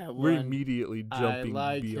I like that we're one. immediately I jumping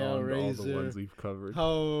like beyond all the Hellraiser. ones we've covered.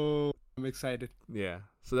 Oh, I'm excited. Yeah.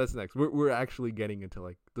 So that's next. We're actually getting into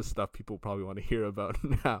like the stuff people probably want to hear about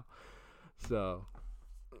now. So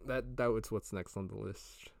that was what's next on the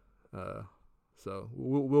list. So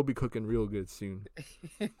we'll be cooking real good soon.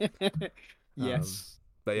 Yes.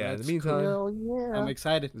 But yeah, in That's the meantime, Hell yeah. I'm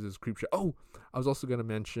excited. this is Creepshow. Oh, I was also gonna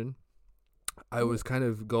mention, I was kind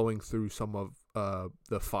of going through some of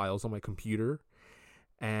the files on my computer,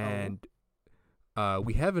 and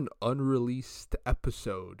we have an unreleased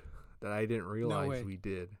episode that I didn't realize way. we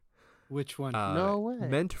did. Which one? No way.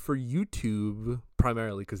 Meant for YouTube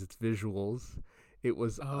primarily because it's visuals. It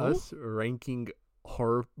was Oh? us ranking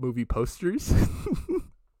horror movie posters.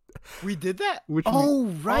 We did that? Which oh,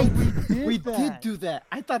 right. we did that. do that.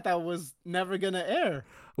 I thought that was never going to air.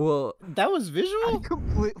 well, That was I visual?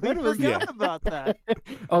 completely When was forgot that? about that. Oh,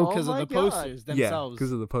 Oh because of my the God. posters yeah, themselves.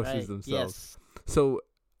 because of the posters Right, themselves. Yes. So,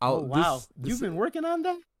 Oh, wow. this- You've been working on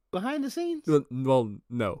that behind the scenes? Well,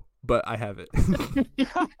 no, but I have it.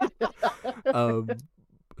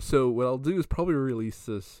 So what I'll do is probably release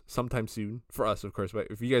this sometime soon for us, of course. But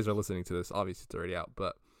if you guys are listening to this, obviously it's already out.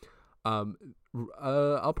 But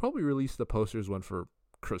I'll probably release the posters one for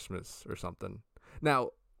Christmas or something. Now,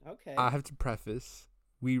 Okay. I have to preface,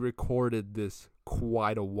 we recorded this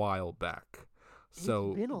quite a while back. So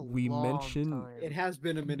It's been a we long mentioned time. It has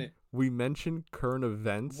been a minute. we mentioned current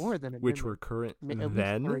events More than a which minute. were current At least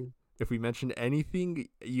then. 3. If we mention anything,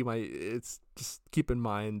 you might it's just keep in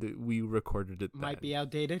mind that we recorded it Might then. be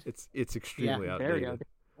outdated. It's extremely Very outdated. outdated.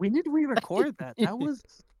 When did we record that? That was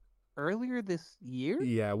earlier this year?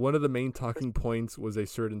 Yeah, one of the main talking points was a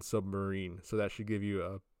certain submarine, so that should give you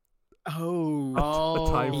a Oh.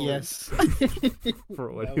 time frame. Yes.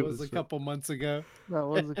 For what that it was a was. couple months ago. That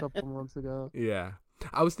was a couple months ago. Yeah.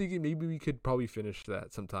 I was thinking maybe we could probably finish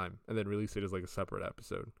that sometime and then release it as like a separate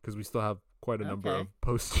episode because we still have quite a number Okay. of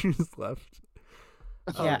posters left.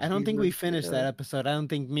 Yeah, I don't think we Jesus. finished that episode. I don't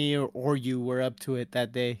think me or you were up to it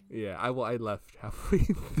that day. Yeah, I left halfway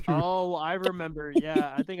through. Oh, I remember.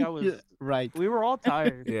 Yeah, I think I was. Right. We were all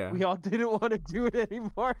tired. Yeah. We all didn't want to do it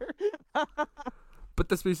anymore. But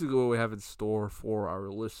that's basically what we have in store for our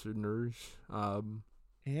listeners.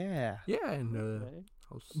 Yeah. Yeah, and Okay.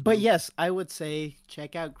 But yes, I would say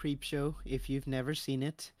check out Creepshow if you've never seen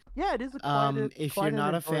it. Yeah, it is a quite If quite you're an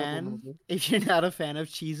not a enjoyable fan, movie. if you're not a fan of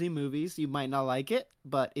cheesy movies, you might not like it.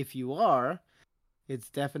 But if you are, it's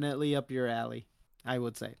definitely up your alley. I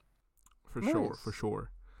would say. for sure, Nice. for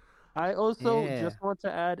sure. I also Yeah. just want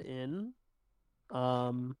to add in,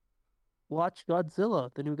 watch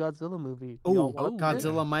Godzilla, the new Godzilla movie. Oh, Y'all watch it?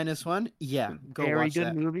 Godzilla -1. Yeah, go Very watch good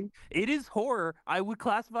that. movie. It is horror. I would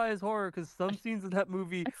classify as horror because some scenes in that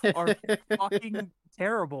movie are fucking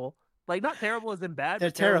terrible. Like not terrible as in bad, They're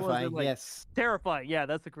but terrible as terrifying. in, like, Yes. terrifying. Yeah,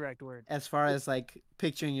 that's the correct word. As far as like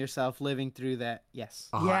picturing yourself living through that, yes.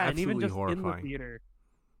 Oh, yeah, and even absolutely just in the horrifying. theater,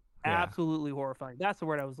 Yeah. absolutely horrifying. That's the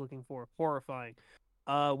word I was looking for. Horrifying.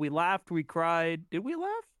 We laughed, we cried. Did we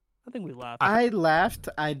laugh? I think we laughed. I laughed.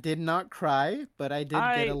 I did not cry, but I did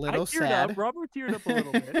get a little I teared sad. up. Robert teared up a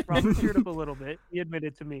little bit. Robert teared up a little bit. He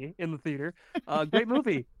admitted to me in the theater. Great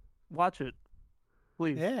movie. Watch it,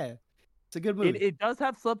 please. Yeah, it's a good movie. It does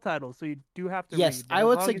have subtibles, so you do have to Yes, read. but I as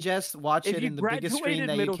would long as- suggest watch if it you in the biggest screen graduated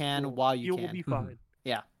that you middle can school, while you will can. be Mhm. fine.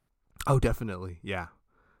 Oh, definitely. Yeah.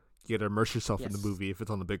 You gotta immerse yourself in the Yes. movie if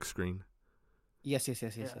it's on the big screen. Yes. Yeah. No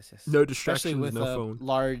Especially distractions, with no a phone.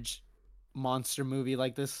 large monster movie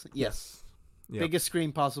like this. Yes. Yep. Biggest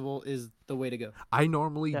screen possible is the way to go. I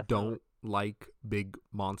normally Definitely. don't like big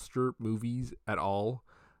monster movies at all.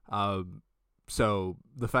 So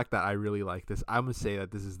the fact that I really like this, I'm gonna say that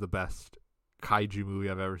this is the best kaiju movie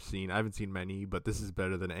I've ever seen. I haven't seen many, but this is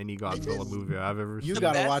better than any Godzilla is movie I've ever You seen.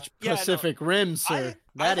 gotta best- watch yeah, no. Pacific Rim, sir. I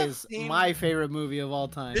That have is seen- my favorite movie of all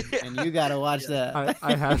time, and you gotta watch that.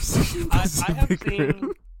 I have seen I have Pacific Rim.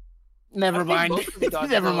 seen. Never I think mind. most of the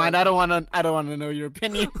Never Godzilla- mind. I don't want to know your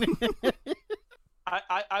opinion.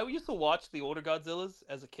 I used to watch the older Godzillas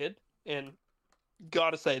as a kid, and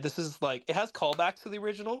gotta say, this is like it has callbacks to the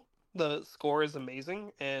original. The score is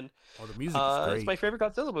amazing, and Oh, the music is great. it's my favorite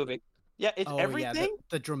Godzilla movie. Yeah, it's Oh, everything. Yeah,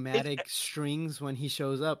 the dramatic strings when he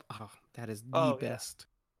shows up. Oh, that is the Oh, yeah. best.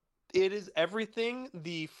 It is everything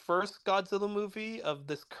the first Godzilla movie of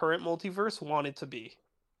this current multiverse wanted to be.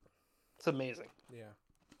 It's amazing. Yeah.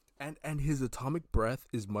 And his atomic breath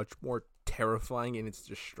is much more terrifying in its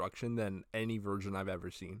destruction than any version I've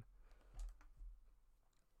ever seen.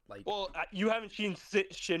 Like, Well, you haven't seen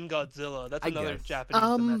Shin Godzilla. That's I another guess. Japanese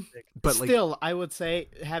domestic. but like, Still, I would say,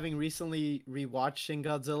 having recently rewatched Shin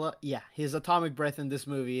Godzilla, yeah, his atomic breath in this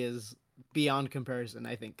movie is beyond comparison.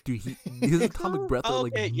 I think dude, his atomic breath are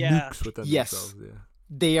like Okay, yeah. nukes within Yes. themselves. Yeah.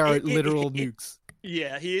 they are It- literal it- nukes.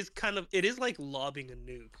 Yeah, he is kind of. It is like lobbing a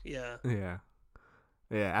nuke. Yeah. Yeah.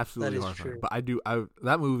 Yeah, absolutely is horrifying. true. But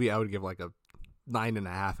that movie I would give like a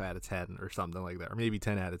 9.5 out of 10 or something like that, or maybe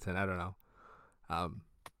 10 out of 10. I don't know.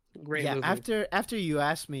 Great Yeah, movie. after you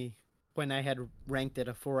asked me when I had ranked it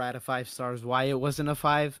a 4 out of 5 stars, why it wasn't a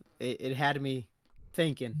 5, it had me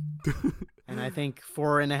thinking. And I think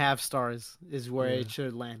 4.5 stars is where Yeah. it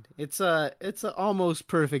should land. It's a almost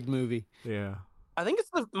perfect movie. Yeah. I think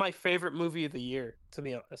it's my favorite movie of the year, to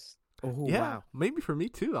be honest. Oh Yeah. wow. Maybe for me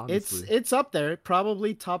too, honestly. It's up there,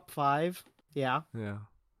 probably top 5. Yeah. Yeah.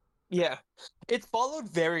 Yeah, it's followed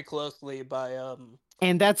very closely by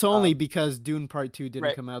And that's only because Dune Part 2 didn't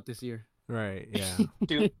right. come out this year. Right. Yeah.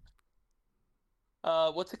 dude.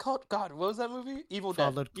 What's it called? God, what was that movie? Evil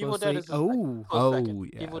Dead. Followed Evil Dead closely. is a Oh, Oh, second.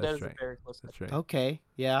 yeah, Evil Dead that's is right. a very close That's second. right. okay.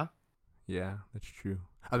 Yeah. Yeah, that's true.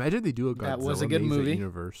 Imagine they do a Godzilla That was a good maze at movie.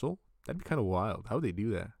 Universal. That'd be kind of wild. How would they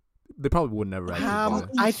do that? They probably would never actually do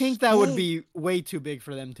that. I think that would be way too big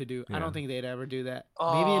for them to do. I Yeah. don't think they'd ever do that.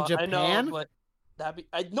 Maybe in Japan. I know, but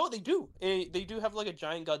no, they do. They do have like a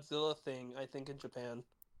giant Godzilla thing. I think in Japan.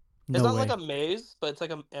 No It's not way. like a maze, but it's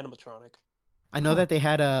like an animatronic. I know that they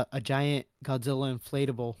had a giant Godzilla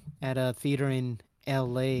inflatable at a theater in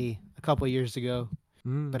L.A. a couple years ago,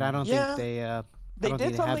 but I don't think they. They don't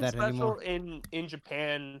did think they have something that special anymore. in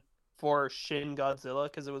Japan for Shin Godzilla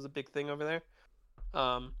because it was a big thing over there.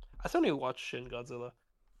 I still need to watch Shin Godzilla.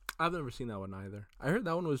 I've never seen that one either. I heard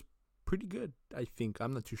that one was pretty good. I think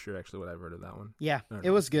I'm not too sure actually what I've heard of that one. Yeah, I don't it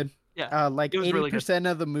know. was good. Yeah, like it was really good. 80%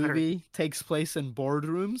 of the movie takes place in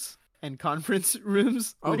boardrooms and conference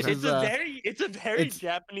rooms, which Okay. is It's a very it's-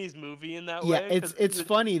 Japanese movie in that yeah, way. it's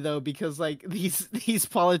funny though because like these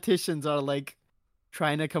politicians are like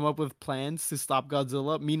trying to come up with plans to stop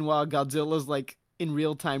Godzilla. Meanwhile, Godzilla's like in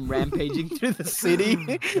real time rampaging through the city,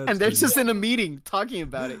 and they're just in a meeting talking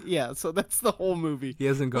about it. Yeah, so that's the whole movie. He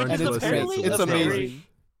hasn't gone Which to is a apparently state, It's so that's amazing. not-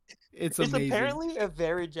 It's It's amazing. apparently a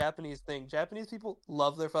very Japanese thing. Japanese people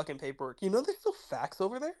love their fucking paperwork. You know there's still fax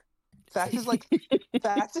over there? Fax is like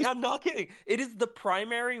faxing. I'm not kidding. It is the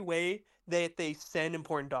primary way that they send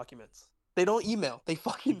important documents. They don't email. They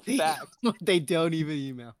fucking fax. They don't even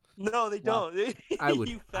email. No, they Wow. don't. I would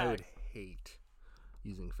You I would fax. hate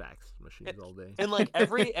using fax machines all day. And like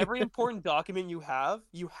every important document you have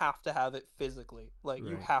to have it physically. Like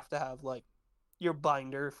you Right. have to have like your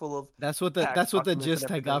binder full of That's what the fax that's what the documents and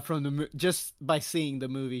gist I got everything. from just by seeing the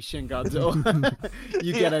movie Shin Godzilla.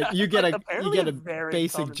 you get a Apparently a very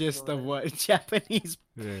basic common thing gist over of there. what Japanese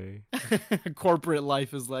Right. corporate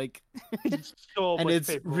life is like, So and much it's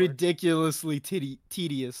paperwork. ridiculously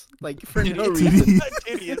tedious, like for no Titties. reason.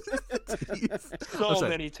 Titties. So I'm sorry.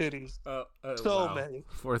 many titties. So many.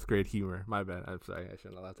 Fourth grade humor. My bad. I'm sorry. I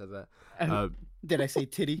shouldn't allow that. Did I say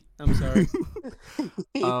titty? I'm sorry.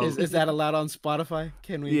 Um, Is that allowed on Spotify?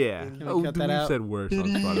 Can we? yeah. Can we Oh, cut we've that out? said worse on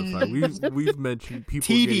Spotify. We've mentioned people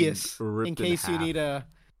Tedious. getting ripped In case you half. need a.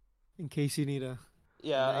 In case you need a.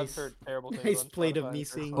 Yeah, Nice- I've heard terrible things. nice on plate of Spotify. me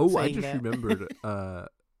seeing- Oh, I saying just that. remembered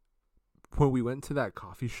when we went to that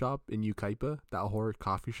coffee shop in Ukaipa, that horror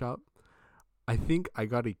coffee shop. I think I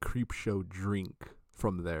got a Creepshow drink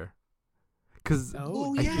from there. Cause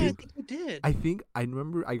Oh, Oh I yeah, I think- think you did. I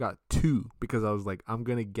remember I got 2 because I was like, I'm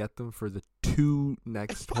gonna get them for the 2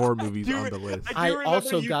 next horror movies do on re- the list. I I do remember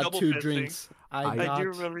also you got double 2 fisting. drinks. I I got do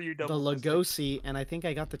remember you the double fisting. Lugosi, and I think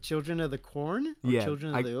I got the Children of the Corn. Or Yeah,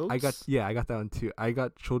 Children of the Oaks. I got that one too. I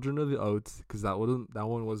got Children of the Oats because that one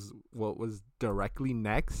was what was directly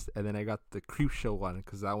next, and then I got the Creepshow one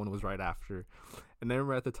because that one was right after. And I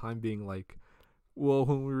remember at the time being like, well,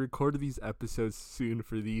 when we record these episodes soon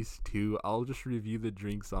for these 2, I'll just review the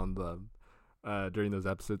drinks on them during those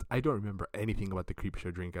episodes. I don't remember anything about the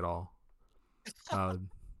Creepshow drink at all.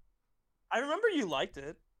 I remember you liked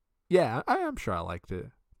it. Yeah, I am sure I liked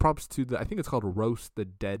it. Props to I think it's called Roast the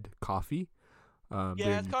Dead Coffee. Yeah,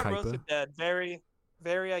 there it's in called Ukaipa. Roasted Dead. Very,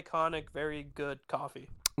 very iconic, very good coffee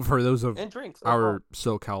For those of and drinks. our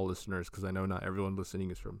SoCal listeners, because I know not everyone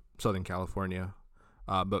listening is from Southern California,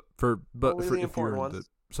 but for Only the if you're important in the ones.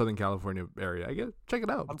 Southern California area, I guess check it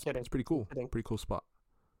out. I'm kidding. It's pretty cool. Kidding. Pretty cool spot.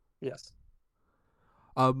 Yes.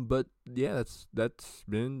 But yeah, that's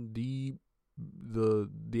been the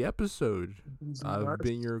episode. I've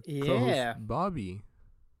been your Yeah. co-host Bobby.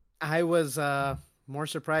 I was more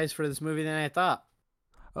surprised for this movie than I thought.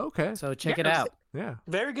 Okay. So check Yeah, it out. Yeah.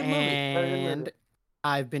 Very good movie. Very good And movie.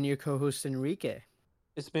 I've been your co-host Enrique.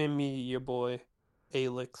 It's been me, your boy,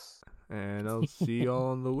 Alex. And I'll see y'all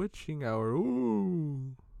on the witching hour.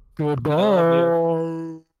 Ooh. Goodbye.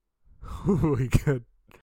 Oh my god.